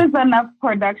company?" Love Is Enough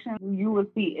Productions, you will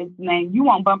see its name. You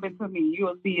won't bump into me. You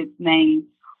will see its name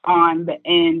on the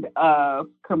end of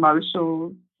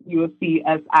commercials. You will see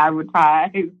us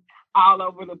advertised all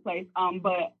over the place.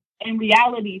 But in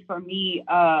reality, for me,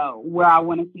 where I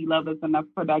want to see Love Is Enough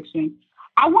Productions,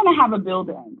 I want to have a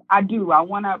building. I do. I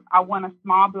want a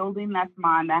small building that's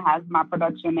mine that has my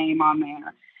production name on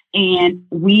there. And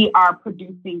we are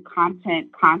producing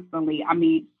content constantly. I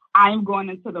mean, I'm going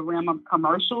into the realm of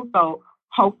commercial. So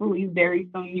hopefully very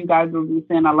soon you guys will be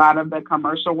seeing a lot of the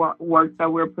commercial work that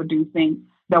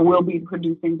we'll be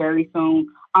producing very soon,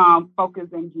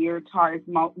 focused and geared towards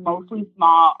mostly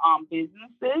small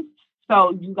businesses.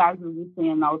 So you guys will be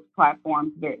seeing those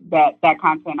platforms, that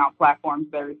content on platforms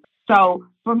very soon. So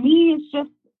for me, it's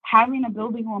just having a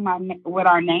building with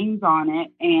our names on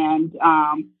it, and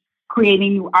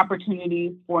creating new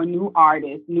opportunities for new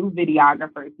artists, new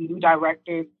videographers, new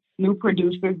directors, new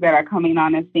producers that are coming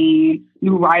on the scene,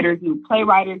 new writers, new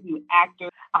playwriters, new actors,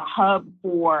 a hub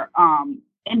for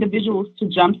individuals to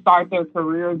jumpstart their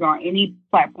careers on any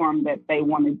platform that they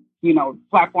want to,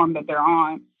 platform that they're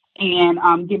on,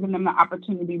 and giving them the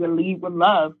opportunity to lead with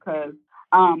love, because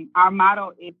our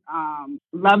motto is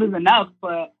love is enough,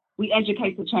 but we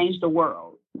educate to change the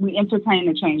world. We entertain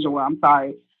to change the world. I'm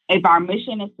sorry. If our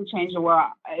mission is to change the world,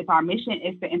 if our mission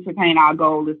is to entertain, our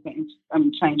goal is to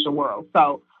change the world.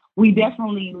 So we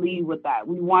definitely lead with that.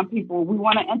 We want to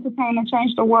entertain and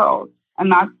change the world.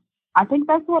 And I think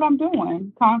that's what I'm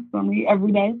doing constantly,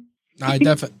 every day.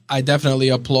 I definitely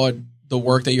applaud the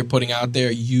work that you're putting out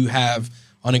there. You have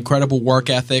an incredible work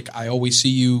ethic. I always see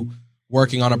you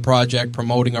working on a project,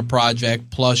 promoting a project,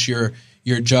 plus you're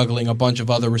juggling a bunch of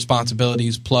other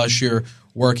responsibilities, plus you're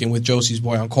working with Josie's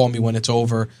Boy on Call Me When It's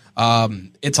Over.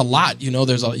 It's a lot,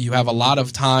 you have a lot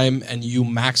of time and you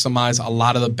maximize a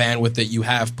lot of the bandwidth that you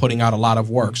have putting out a lot of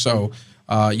work. So,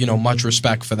 much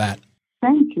respect for that.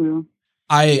 Thank you.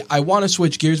 I want to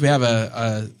switch gears. We have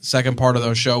a second part of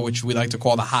the show, which we like to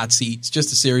call the hot seat. It's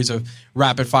just a series of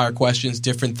rapid fire questions,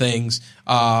 different things.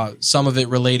 Some of it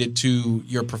related to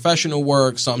your professional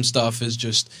work. Some stuff is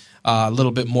just a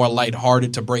little bit more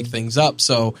lighthearted to break things up.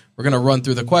 So we're going to run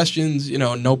through the questions,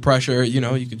 no pressure.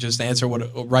 You could just answer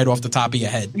right off the top of your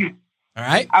head. All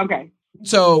right. Okay.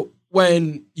 So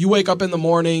when you wake up in the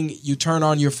morning, you turn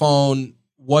on your phone.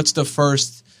 What's the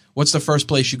first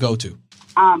place you go to?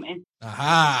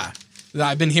 Aha!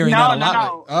 I've been hearing that a lot.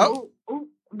 No. Oh,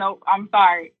 no, I'm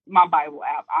sorry. My Bible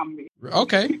app.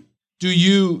 Okay. Do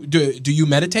you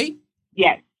meditate?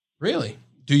 Yes. Really?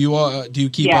 Do you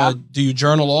keep do you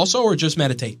journal also or just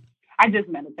meditate? I just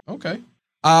meditate. Okay.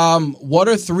 What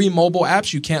are 3 mobile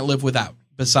apps you can't live without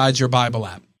besides your Bible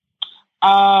app?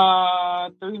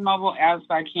 3 mobile apps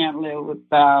I can't live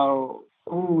without.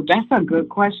 Ooh, that's a good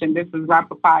question. This is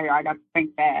rapid fire. I got to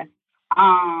think fast.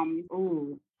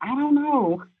 I don't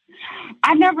know.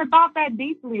 I never thought that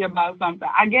deeply about something.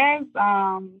 I guess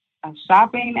a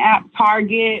shopping app,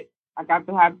 Target. I got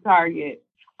to have Target.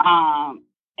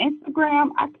 Instagram.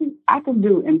 I can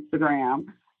do Instagram.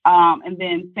 And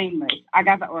then Seamless. I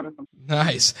got to order some.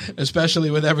 Nice,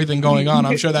 especially with everything going on.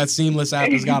 I'm sure that Seamless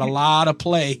app has got a lot of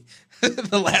play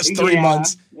the last 3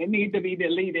 months. It needs to be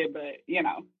deleted, but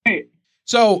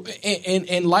So,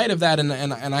 in light of that, and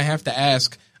I have to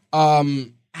ask,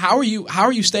 how are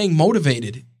you staying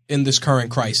motivated in this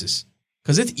current crisis?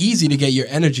 Because it's easy to get your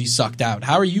energy sucked out.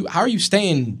 How are you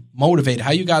staying motivated?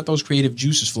 How you got those creative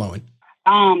juices flowing?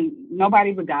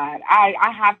 Nobody but God.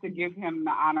 I have to give him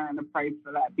the honor and the praise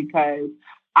for that, because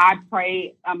I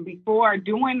prayed before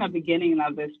doing the beginning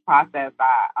of this process.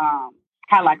 I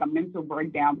had like a mental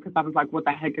breakdown because I was like, what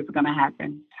the heck is going to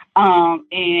happen? I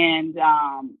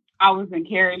was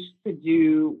encouraged to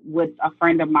do with a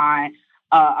friend of mine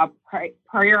a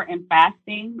prayer and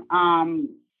fasting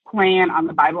plan on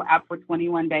the Bible app for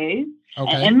 21 days.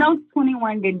 Okay. And in those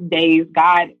 21 days,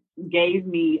 God gave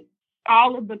me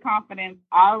all of the confidence,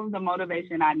 all of the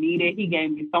motivation I needed. He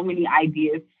gave me so many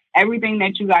ideas. Everything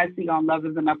that you guys see on Love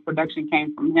Is Enough production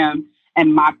came from him.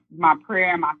 And my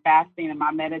prayer and my fasting and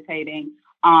my meditating,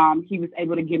 he was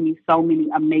able to give me so many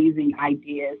amazing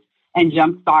ideas and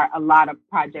jumpstart a lot of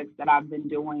projects that I've been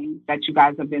doing that you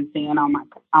guys have been seeing on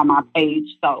my page.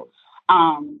 So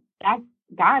that's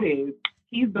God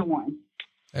he's the one.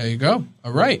 There you go.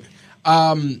 All right.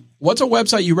 What's a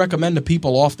website you recommend to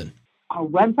people often? A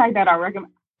website that I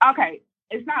recommend. Okay.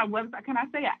 It's not a website. Can I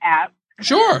say an app?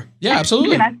 Sure. Yeah,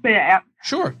 absolutely. Can I say an app?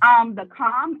 Sure. The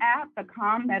Calm app, the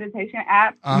Calm meditation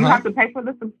app, you have to pay for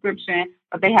the subscription,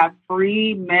 but they have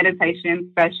free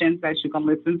meditation sessions that you can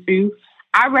listen to.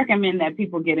 I recommend that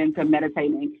people get into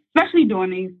meditating, especially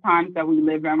during these times that we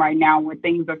live in right now where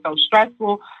things are so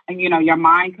stressful and, your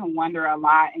mind can wander a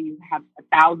lot and you have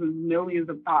thousands, millions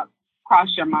of thoughts cross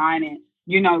your mind. And,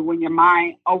 when your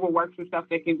mind overworks with stuff,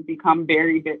 it can become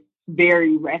very,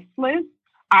 very restless.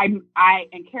 I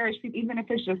encourage people, even if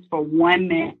it's just for 1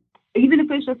 minute, even if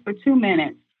it's just for 2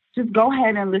 minutes, just go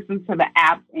ahead and listen to the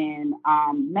app and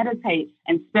meditate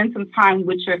and spend some time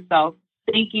with yourself,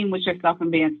 thinking with yourself and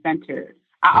being centered.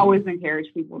 I always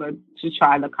encourage people to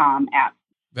try the Calm app.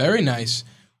 Very nice.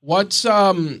 What's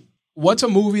a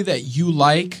movie that you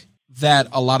like that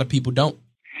a lot of people don't?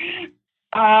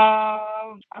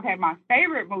 Okay, my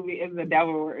favorite movie is The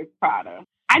Devil Wears Prada.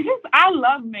 I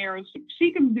love Meryl.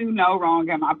 She can do no wrong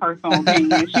in my personal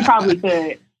opinion. She probably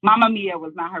could. Mamma Mia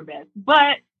was not her best,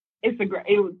 but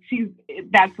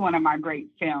that's one of my great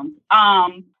films.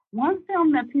 One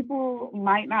film that people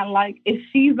might not like is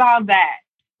She's All That.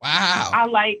 Wow. I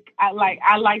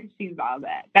like She's All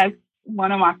That. That's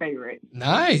one of my favorites.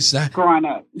 Nice. Growing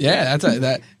up. Yeah,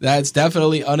 that's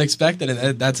definitely unexpected,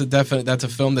 and that's a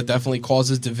film that definitely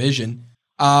causes division.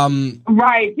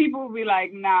 Right. People will be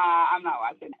like, nah, I'm not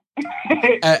watching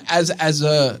it.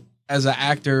 as an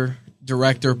actor,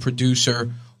 director,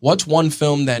 producer, what's one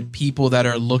film that people that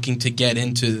are looking to get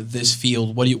into this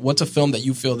field, what's a film that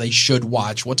you feel they should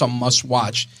watch? What's a must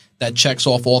watch that checks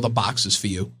off all the boxes for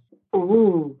you?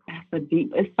 Ooh,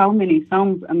 it's so many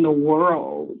films in the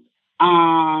world.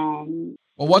 Well,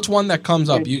 what's one that comes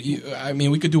up? I mean,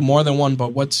 we could do more than one,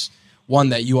 but what's one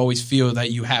that you always feel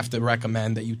that you have to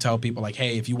recommend, that you tell people like,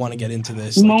 hey, if you want to get into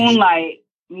this? Moonlight,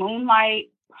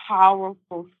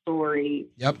 powerful story.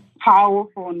 Yep.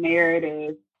 Powerful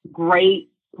narrative. Great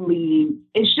lead.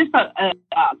 It's just a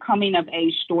coming of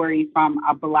age story from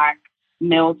a Black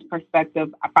male's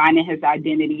perspective, finding his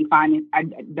identity,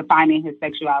 defining his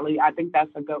sexuality. I think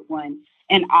that's a good one.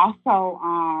 And also,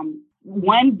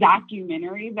 one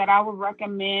documentary that I would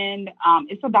recommend,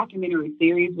 it's a documentary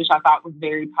series, which I thought was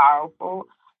very powerful,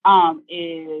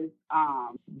 is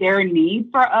Their Need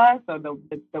for Us, or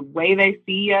the way they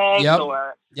see us,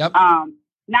 or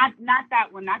not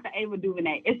that one, not the Ava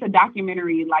DuVernay. It's a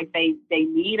documentary like they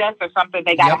need us or something.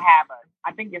 They gotta have us.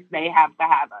 I think it's they have to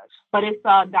have us. But it's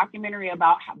a documentary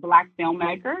about Black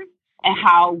filmmakers and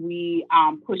how we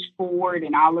push forward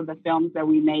in all of the films that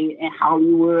we made in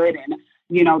Hollywood, and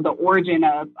the origin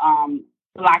of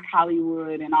Black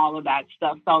Hollywood and all of that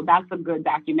stuff. So that's a good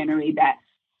documentary that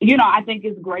I think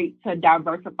is great to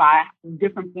diversify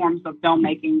different forms of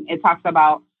filmmaking. It talks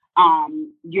about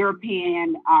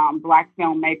European Black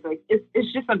filmmakers.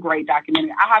 It's just a great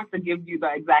documentary. I have to give you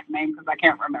the exact name because I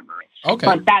can't remember it. Okay.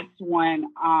 But that's one.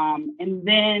 And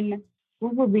then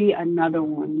what would be another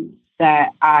one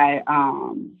that I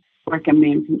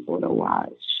recommend people to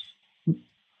watch?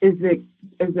 Is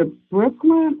it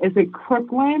Brooklyn? Is it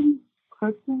Crooklyn?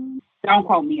 Don't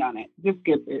quote me on it. Just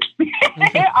skip it.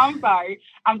 I'm sorry.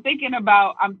 I'm thinking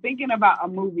about a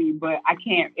movie, but I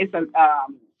can't. It's a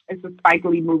Spike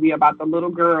Lee movie about the little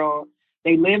girl.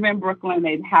 They live in Brooklyn.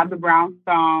 They have the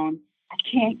brownstone. I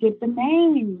can't get the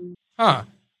name. Huh.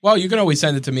 Well, you can always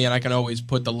send it to me, and I can always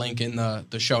put the link in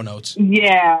the show notes.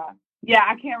 Yeah,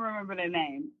 I can't remember the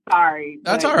name. Sorry.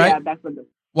 That's all right. Yeah, that's a good.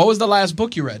 What was the last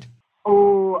book you read?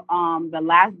 Oh, the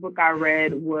last book I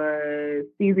read was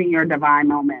Seizing Your Divine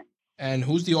Moment. And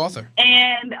who's the author?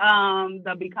 And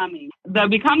The Becoming. The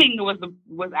Becoming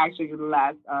was actually the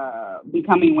last.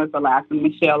 Becoming was the last, and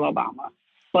Michelle Obama.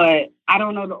 But I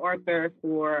don't know the author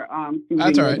for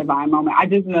Seizing Your Divine Moment. I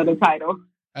just know the title.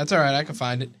 That's all right. I can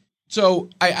find it. So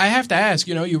I have to ask.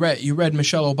 You read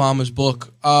Michelle Obama's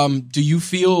book. Do you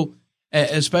feel,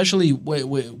 especially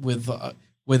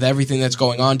with everything that's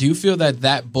going on, do you feel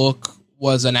that book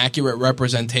was an accurate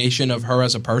representation of her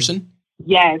as a person?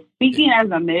 Yes. Speaking as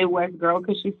a Midwest girl,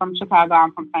 because she's from Chicago,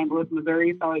 I'm from St. Louis,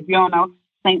 Missouri. So if you don't know,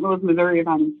 St. Louis, Missouri is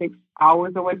only 6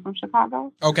 hours away from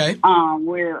Chicago. Okay.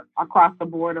 We're across the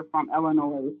border from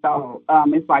Illinois, so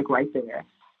it's like right there.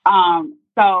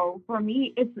 So for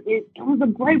me, it was a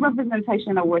great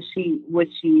representation of what she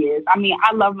is. I mean,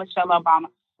 I love Michelle Obama.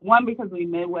 One, because we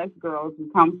Midwest girls, we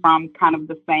come from kind of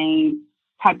the same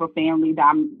type of family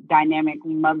dynamic.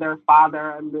 Mother,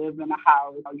 father, live in a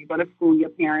house. You go to school, your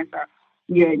parents are,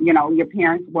 your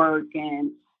parents work,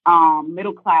 and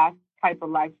middle class type of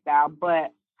lifestyle.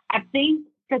 But I think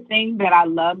the thing that I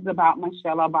loved about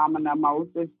Michelle Obama the most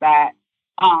is that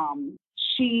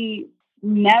she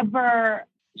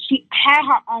had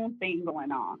her own thing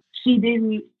going on. She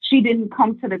didn't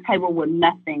come to the table with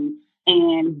nothing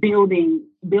and building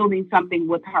something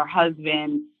with her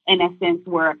husband in a sense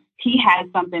where he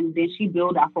had something, then she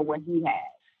built off of what he had.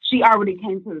 She already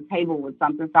came to the table with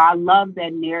something. So I love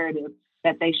that narrative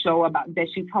that they show about, that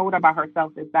she told about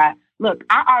herself, is that, look,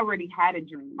 I already had a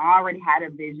dream. I already had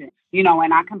a vision,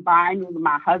 and I combined with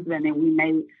my husband and we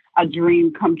made a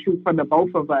dream come true for the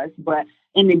both of us. But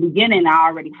in the beginning, I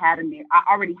already had a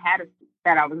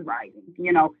that I was writing,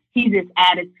 he just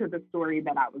added to the story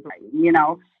that I was writing,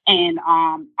 and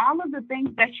all of the things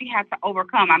that she had to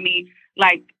overcome. I mean,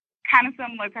 like, kind of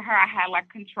similar to her, I had like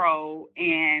control,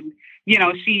 and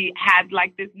she had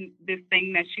like this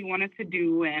thing that she wanted to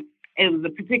do, and it was a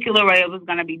particular way it was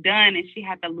going to be done, and she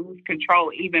had to lose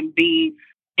control, even being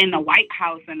in the White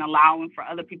House and allowing for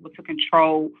other people to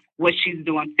control what she's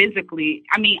doing physically.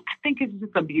 I mean, I think it's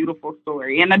just a beautiful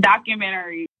story, and the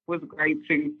documentary was great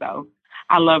too. So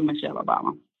I love Michelle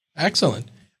Obama. Excellent.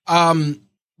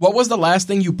 What was the last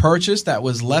thing you purchased that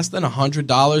was less than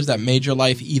 $100 that made your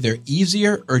life either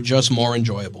easier or just more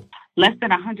enjoyable? Less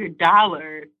than $100.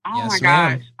 Oh, yes, my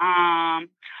gosh.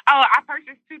 I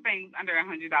purchased two things under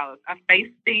 $100: a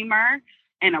face steamer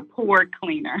and a pore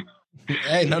cleaner.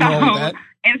 Hey, nothing wrong with that.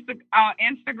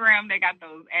 Instagram, they got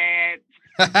those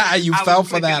ads. You fell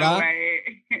for that, huh?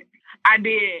 I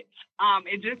did.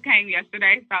 It just came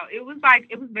yesterday, so it was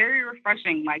very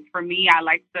refreshing. Like, for me, I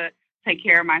like to take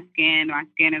care of my skin. My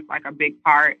skin is like a big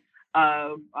part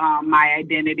of my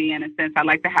identity in a sense. I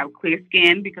like to have clear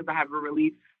skin because I have a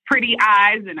really pretty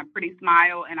eyes and a pretty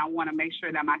smile, and I want to make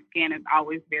sure that my skin is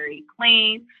always very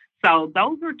clean. So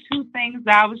those were two things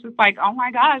that I was just like, oh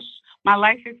my gosh, my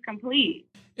life is complete.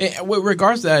 With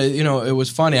regards to that, it was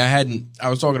funny. I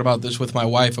was talking about this with my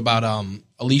wife about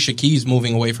Alicia Keys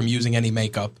moving away from using any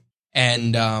makeup.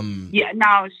 And yeah,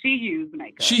 no, she used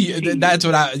makeup. That's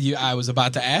what I was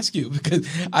about to ask you, because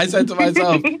I said to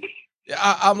myself,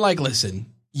 I'm like, listen,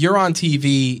 you're on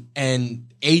TV and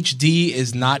HD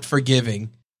is not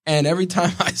forgiving. And every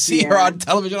time I see her on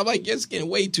television, I'm like, your skin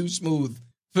way too smooth.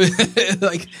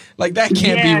 like that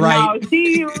can't be right. No,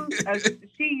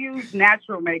 she used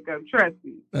natural makeup. Trust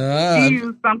me, she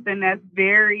used something that's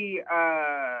very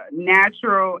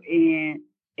natural, and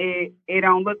it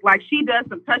don't look like she does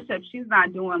some touch ups. She's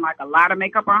not doing like a lot of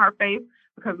makeup on her face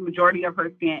because the majority of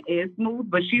her skin is smooth,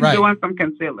 but she's doing some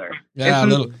concealer. Yeah,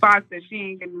 it's some spots that she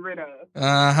ain't getting rid of.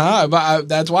 But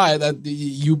that's why that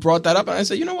you brought that up, and I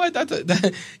said, you know what,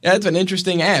 that's an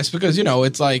interesting ask, because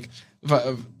it's like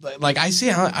I see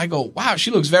her, I go, wow,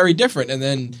 she looks very different. And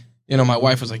then, my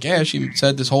wife was like, yeah, she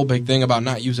said this whole big thing about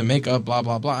not using makeup, blah,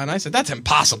 blah, blah. And I said, that's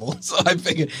impossible. So I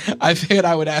figured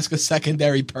I would ask a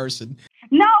secondary person.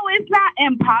 No, it's not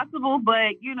impossible,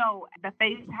 but, the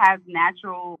face has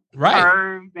natural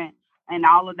curves and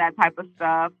all of that type of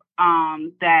stuff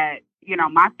that,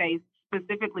 my face,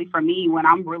 specifically for me, when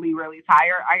I'm really, really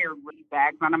tired, I get really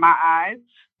bags under my eyes.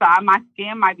 So my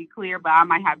skin might be clear, but I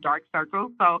might have dark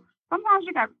circles. So sometimes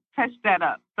you got to touch that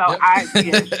up. So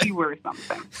she wears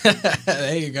something.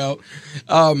 There you go.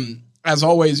 As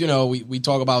always, we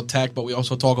talk about tech, but we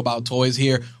also talk about toys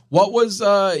here. What was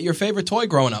your favorite toy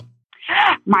growing up?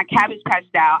 My Cabbage Patch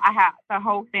doll. I had the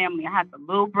whole family. I had the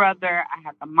little brother. I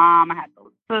had the mom. I had the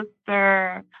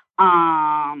sister.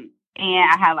 And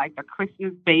I had like the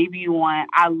Christmas baby one.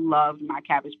 I loved my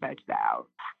Cabbage Patch dolls.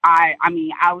 I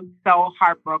was so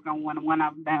heartbroken when one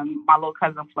of them, my little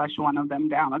cousin, flushed one of them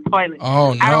down the toilet.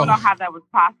 Oh, no. I don't know how that was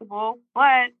possible,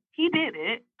 but he did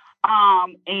it.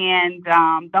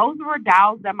 Those were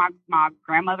dolls that my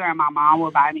grandmother and my mom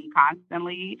would buy me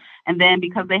constantly. And then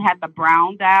because they had the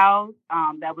brown dolls,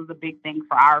 that was a big thing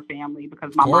for our family,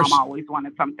 because my mom always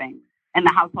wanted something in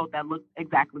the household that looked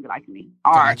exactly like me,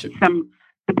 or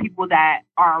the people that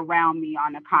are around me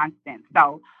on a constant.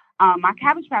 So my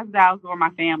Cabbage Patch dolls were my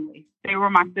family. They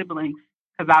were my siblings,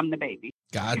 because I'm the baby.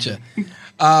 Gotcha.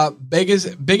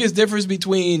 Biggest difference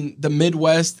between the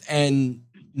Midwest and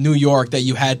New York that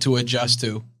you had to adjust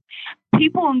to?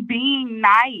 People being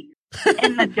nice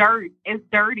in the dirt is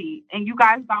dirty, and you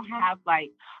guys don't have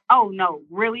like, oh no,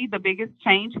 really the biggest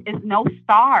change is no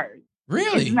stars.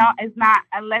 Really? It's not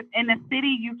unless in the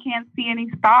city you can't see any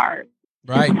stars.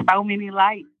 Right. There's so many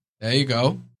lights. There you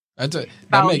go. That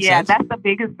makes sense. That's the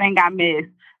biggest thing I miss.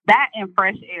 That and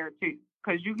fresh air too,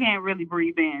 because you can't really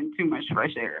breathe in too much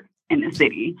fresh air in the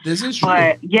city. This is true.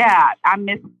 But yeah, I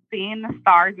miss seeing the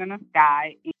stars in the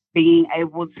sky and being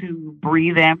able to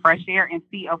breathe in fresh air and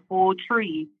see a full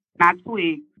tree, not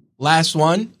twigs. Last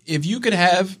one. If you could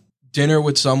have dinner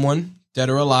with someone, dead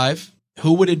or alive,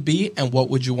 who would it be, and what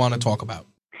would you want to talk about?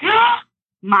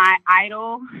 My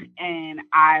idol, and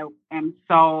I am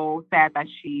so sad that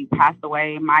she passed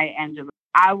away, Maya Angelou.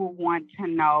 I would want to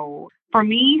know, for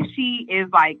me, she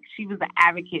was an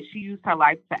advocate. She used her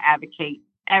life to advocate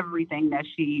everything that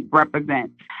she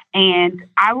represents. And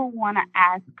I would want to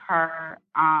ask her,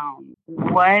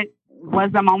 what was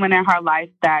a moment in her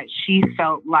life that she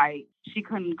felt like she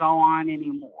couldn't go on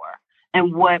anymore,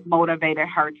 and what motivated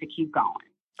her to keep going.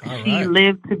 She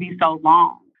lived to be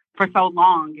for so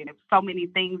long, and so many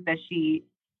things that she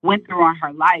went through in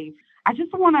her life. I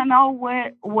just want to know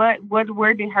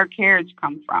where did her courage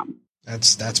come from?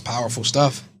 That's powerful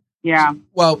stuff. Yeah.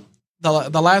 Well,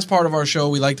 the last part of our show,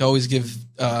 we like to always give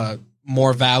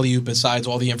more value besides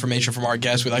all the information from our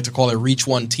guests. We like to call it Reach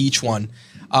One, Teach One.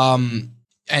 And,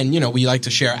 we like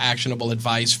to share actionable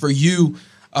advice for you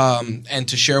and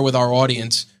to share with our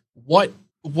audience. What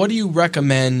do you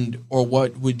recommend, or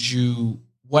what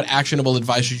actionable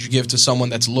advice would you give to someone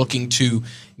that's looking to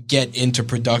get into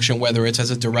production, whether it's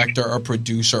as a director or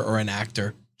producer or an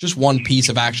actor? Just one piece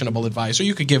of actionable advice, or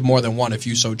you could give more than one if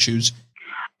you so choose.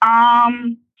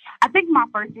 I think my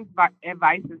first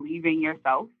advice is believing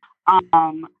yourself.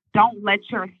 Don't let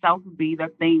yourself be the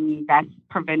thing that's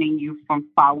preventing you from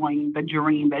following the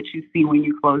dream that you see when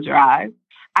you close your eyes.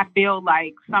 I feel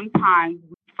like sometimes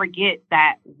we forget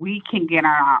that we can get in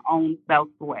our own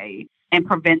self-way and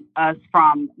prevent us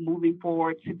from moving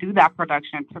forward to do that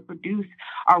production, to produce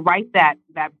or write that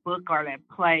book or that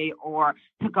play, or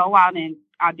to go out and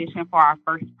audition for our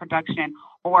first production,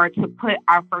 or to put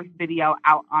our first video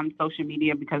out on social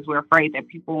media because we're afraid that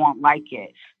people won't like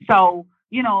it. So,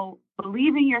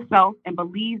 believe in yourself and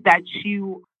believe that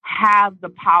you have the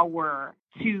power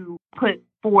to put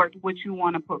forth what you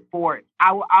want to put forth.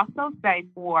 I will also say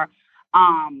for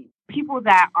people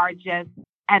that are just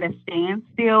at a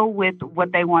standstill with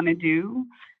what they want to do,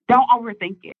 don't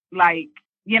overthink it. Like,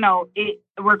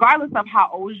 regardless of how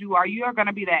old you are going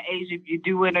to be that age if you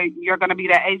do it, or you're going to be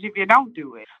that age if you don't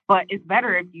do it. But it's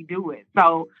better if you do it.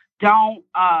 So don't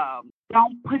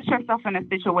put yourself in a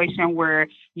situation where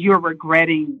you're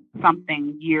regretting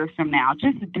something years from now.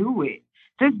 Just do it.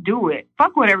 Just do it.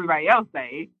 Fuck what everybody else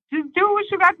say. Just do what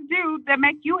you got to do that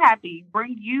make you happy,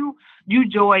 bring you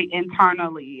joy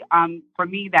internally. For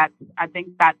me, I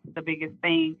think that's the biggest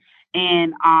thing.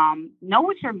 And know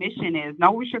what your mission is.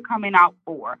 Know what you're coming out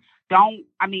for.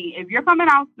 If you're coming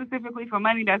out specifically for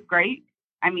money, that's great.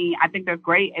 I think that's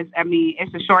great.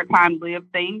 It's a short time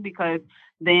lived thing, because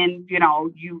then,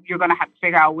 you're going to have to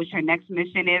figure out what your next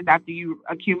mission is after you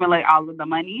accumulate all of the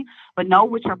money. But know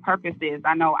what your purpose is.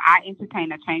 I know I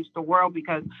entertain to change the world,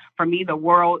 because for me, the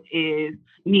world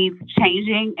needs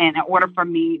changing. And in order for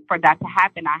that to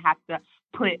happen, I have to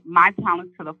put my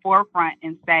talents to the forefront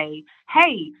and say,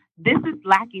 hey, this is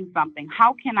lacking something.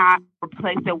 How can I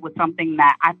replace it with something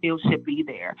that I feel should be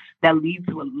there, that leads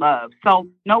with love? So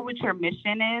know what your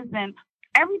mission is, and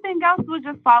everything else will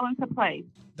just fall into place.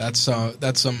 That's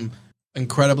some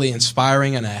incredibly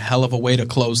inspiring and a hell of a way to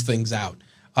close things out.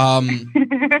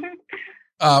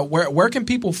 Where can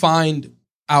people find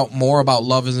out more about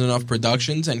Love Is Enough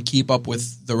Productions and keep up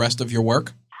with the rest of your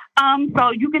work? So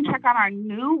you can check out our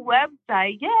new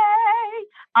website. Yay!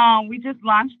 We just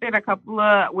launched it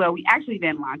we actually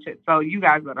didn't launch it, so you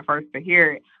guys were the first to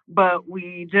hear it. But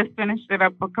we just finished it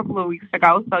up a couple of weeks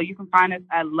ago. So you can find us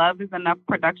at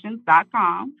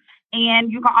loveisenoughproductions.com.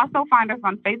 And you can also find us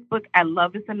on Facebook at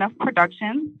Love Is Enough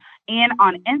Productions, and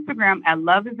on Instagram at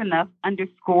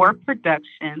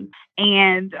loveisenough_productions.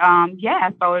 And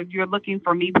so if you're looking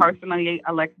for me personally,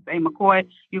 Alexis A. McCoy,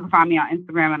 you can find me on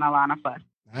Instagram and Alana Fuss.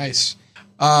 Nice.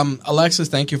 Alexis,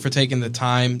 thank you for taking the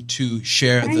time to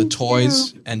share the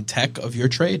toys and tech of your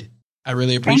trade. I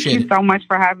really appreciate it. Thank you so much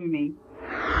for having me.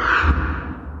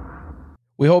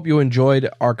 We hope you enjoyed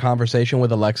our conversation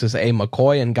with Alexis A.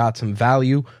 McCoy and got some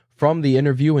value from the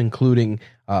interview, including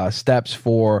steps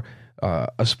for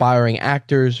aspiring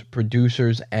actors,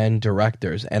 producers, and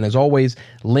directors. And as always,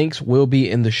 links will be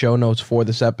in the show notes for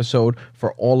this episode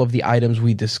for all of the items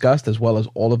we discussed, as well as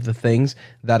all of the things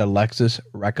that Alexis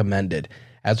recommended.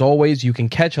 As always, you can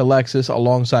catch Alexis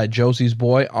alongside Josie's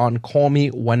Boy on Call Me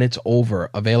When It's Over,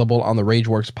 available on the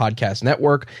Rageworks Podcast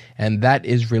Network, and that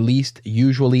is released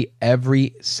usually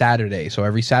every Saturday. So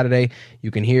every Saturday,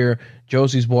 you can hear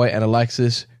Josie's Boy and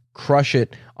Alexis crush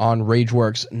it on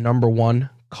Rageworks' #1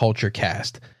 Culture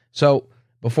Cast. So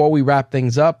before we wrap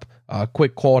things up, a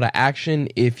quick call to action.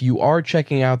 If you are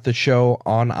checking out the show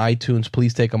on iTunes,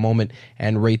 please take a moment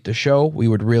and rate the show. We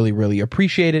would really, really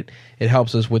appreciate it. It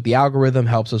helps us with the algorithm,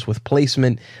 helps us with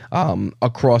placement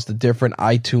across the different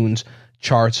iTunes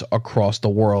charts across the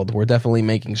world. We're definitely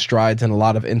making strides in a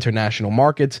lot of international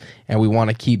markets, and we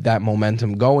want to keep that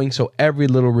momentum going. So every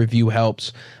little review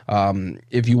helps.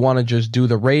 If you want to just do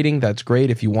the rating, that's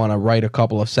great. If you want to write a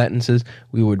couple of sentences,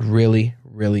 we would really,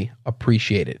 really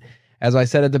appreciate it. As I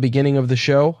said at the beginning of the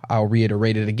show, I'll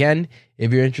reiterate it again.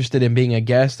 If you're interested in being a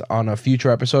guest on a future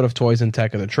episode of Toys and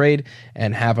Tech of the Trade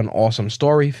and have an awesome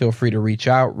story, feel free to reach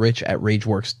out,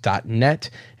 rich@rageworks.net,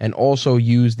 and also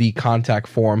use the contact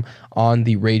form on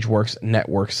the Rageworks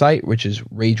Network site, which is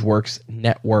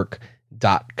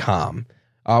rageworksnetwork.com.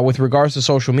 With regards to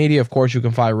social media, of course, you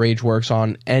can find Rageworks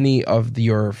on any of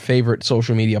your favorite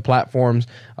social media platforms,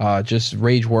 just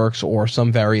Rageworks or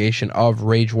some variation of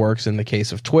Rageworks. In the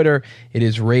case of Twitter, it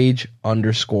is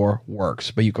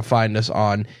Rage_Works. But you can find us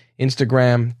on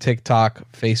Instagram, TikTok,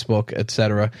 Facebook,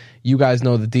 etc. You guys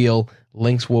know the deal.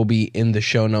 Links will be in the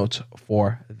show notes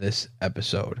for this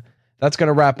episode. That's going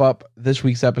to wrap up this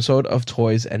week's episode of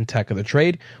Toys and Tech of the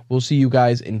Trade. We'll see you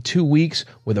guys in 2 weeks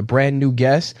with a brand new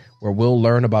guest where we'll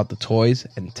learn about the toys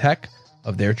and tech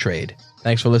of their trade.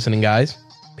 Thanks for listening, guys.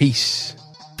 Peace.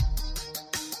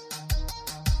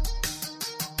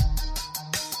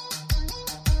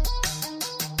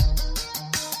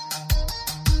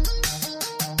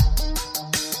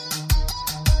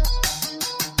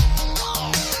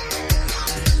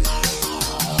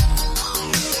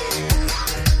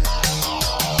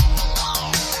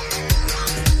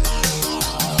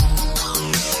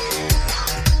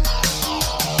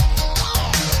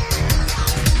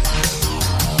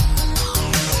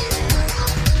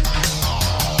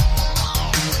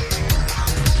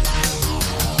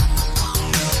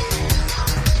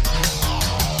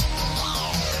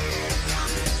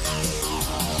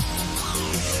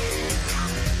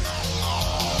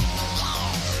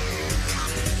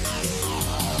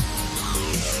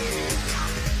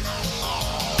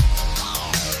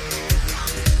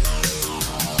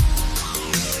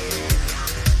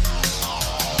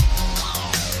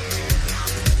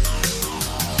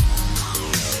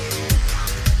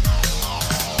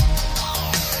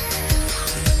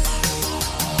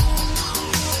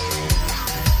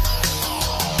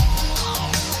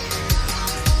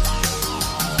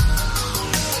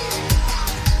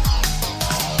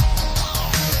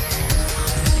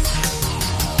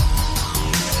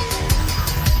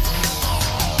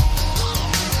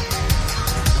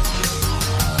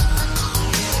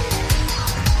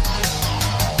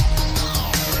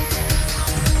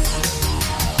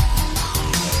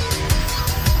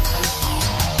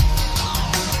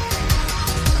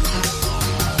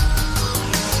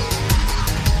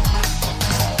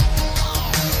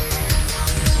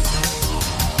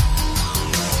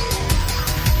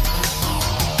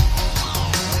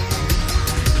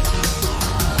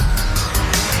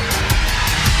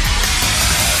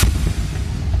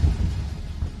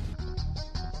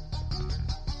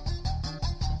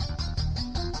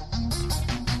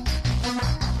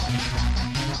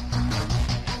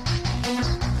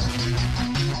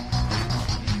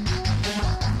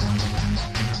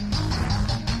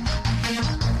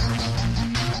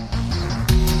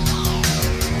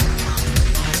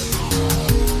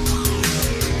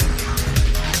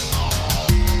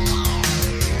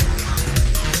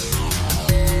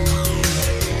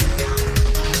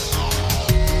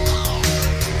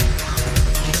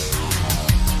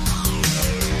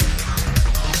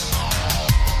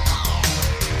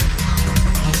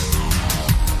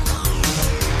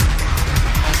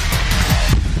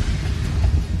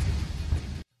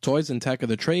 Toys and Tech of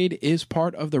the Trade is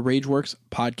part of the Rageworks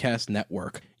Podcast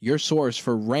Network, your source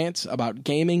for rants about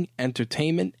gaming,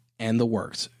 entertainment, and the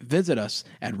works. Visit us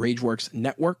at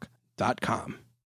RageWorksNetwork.com.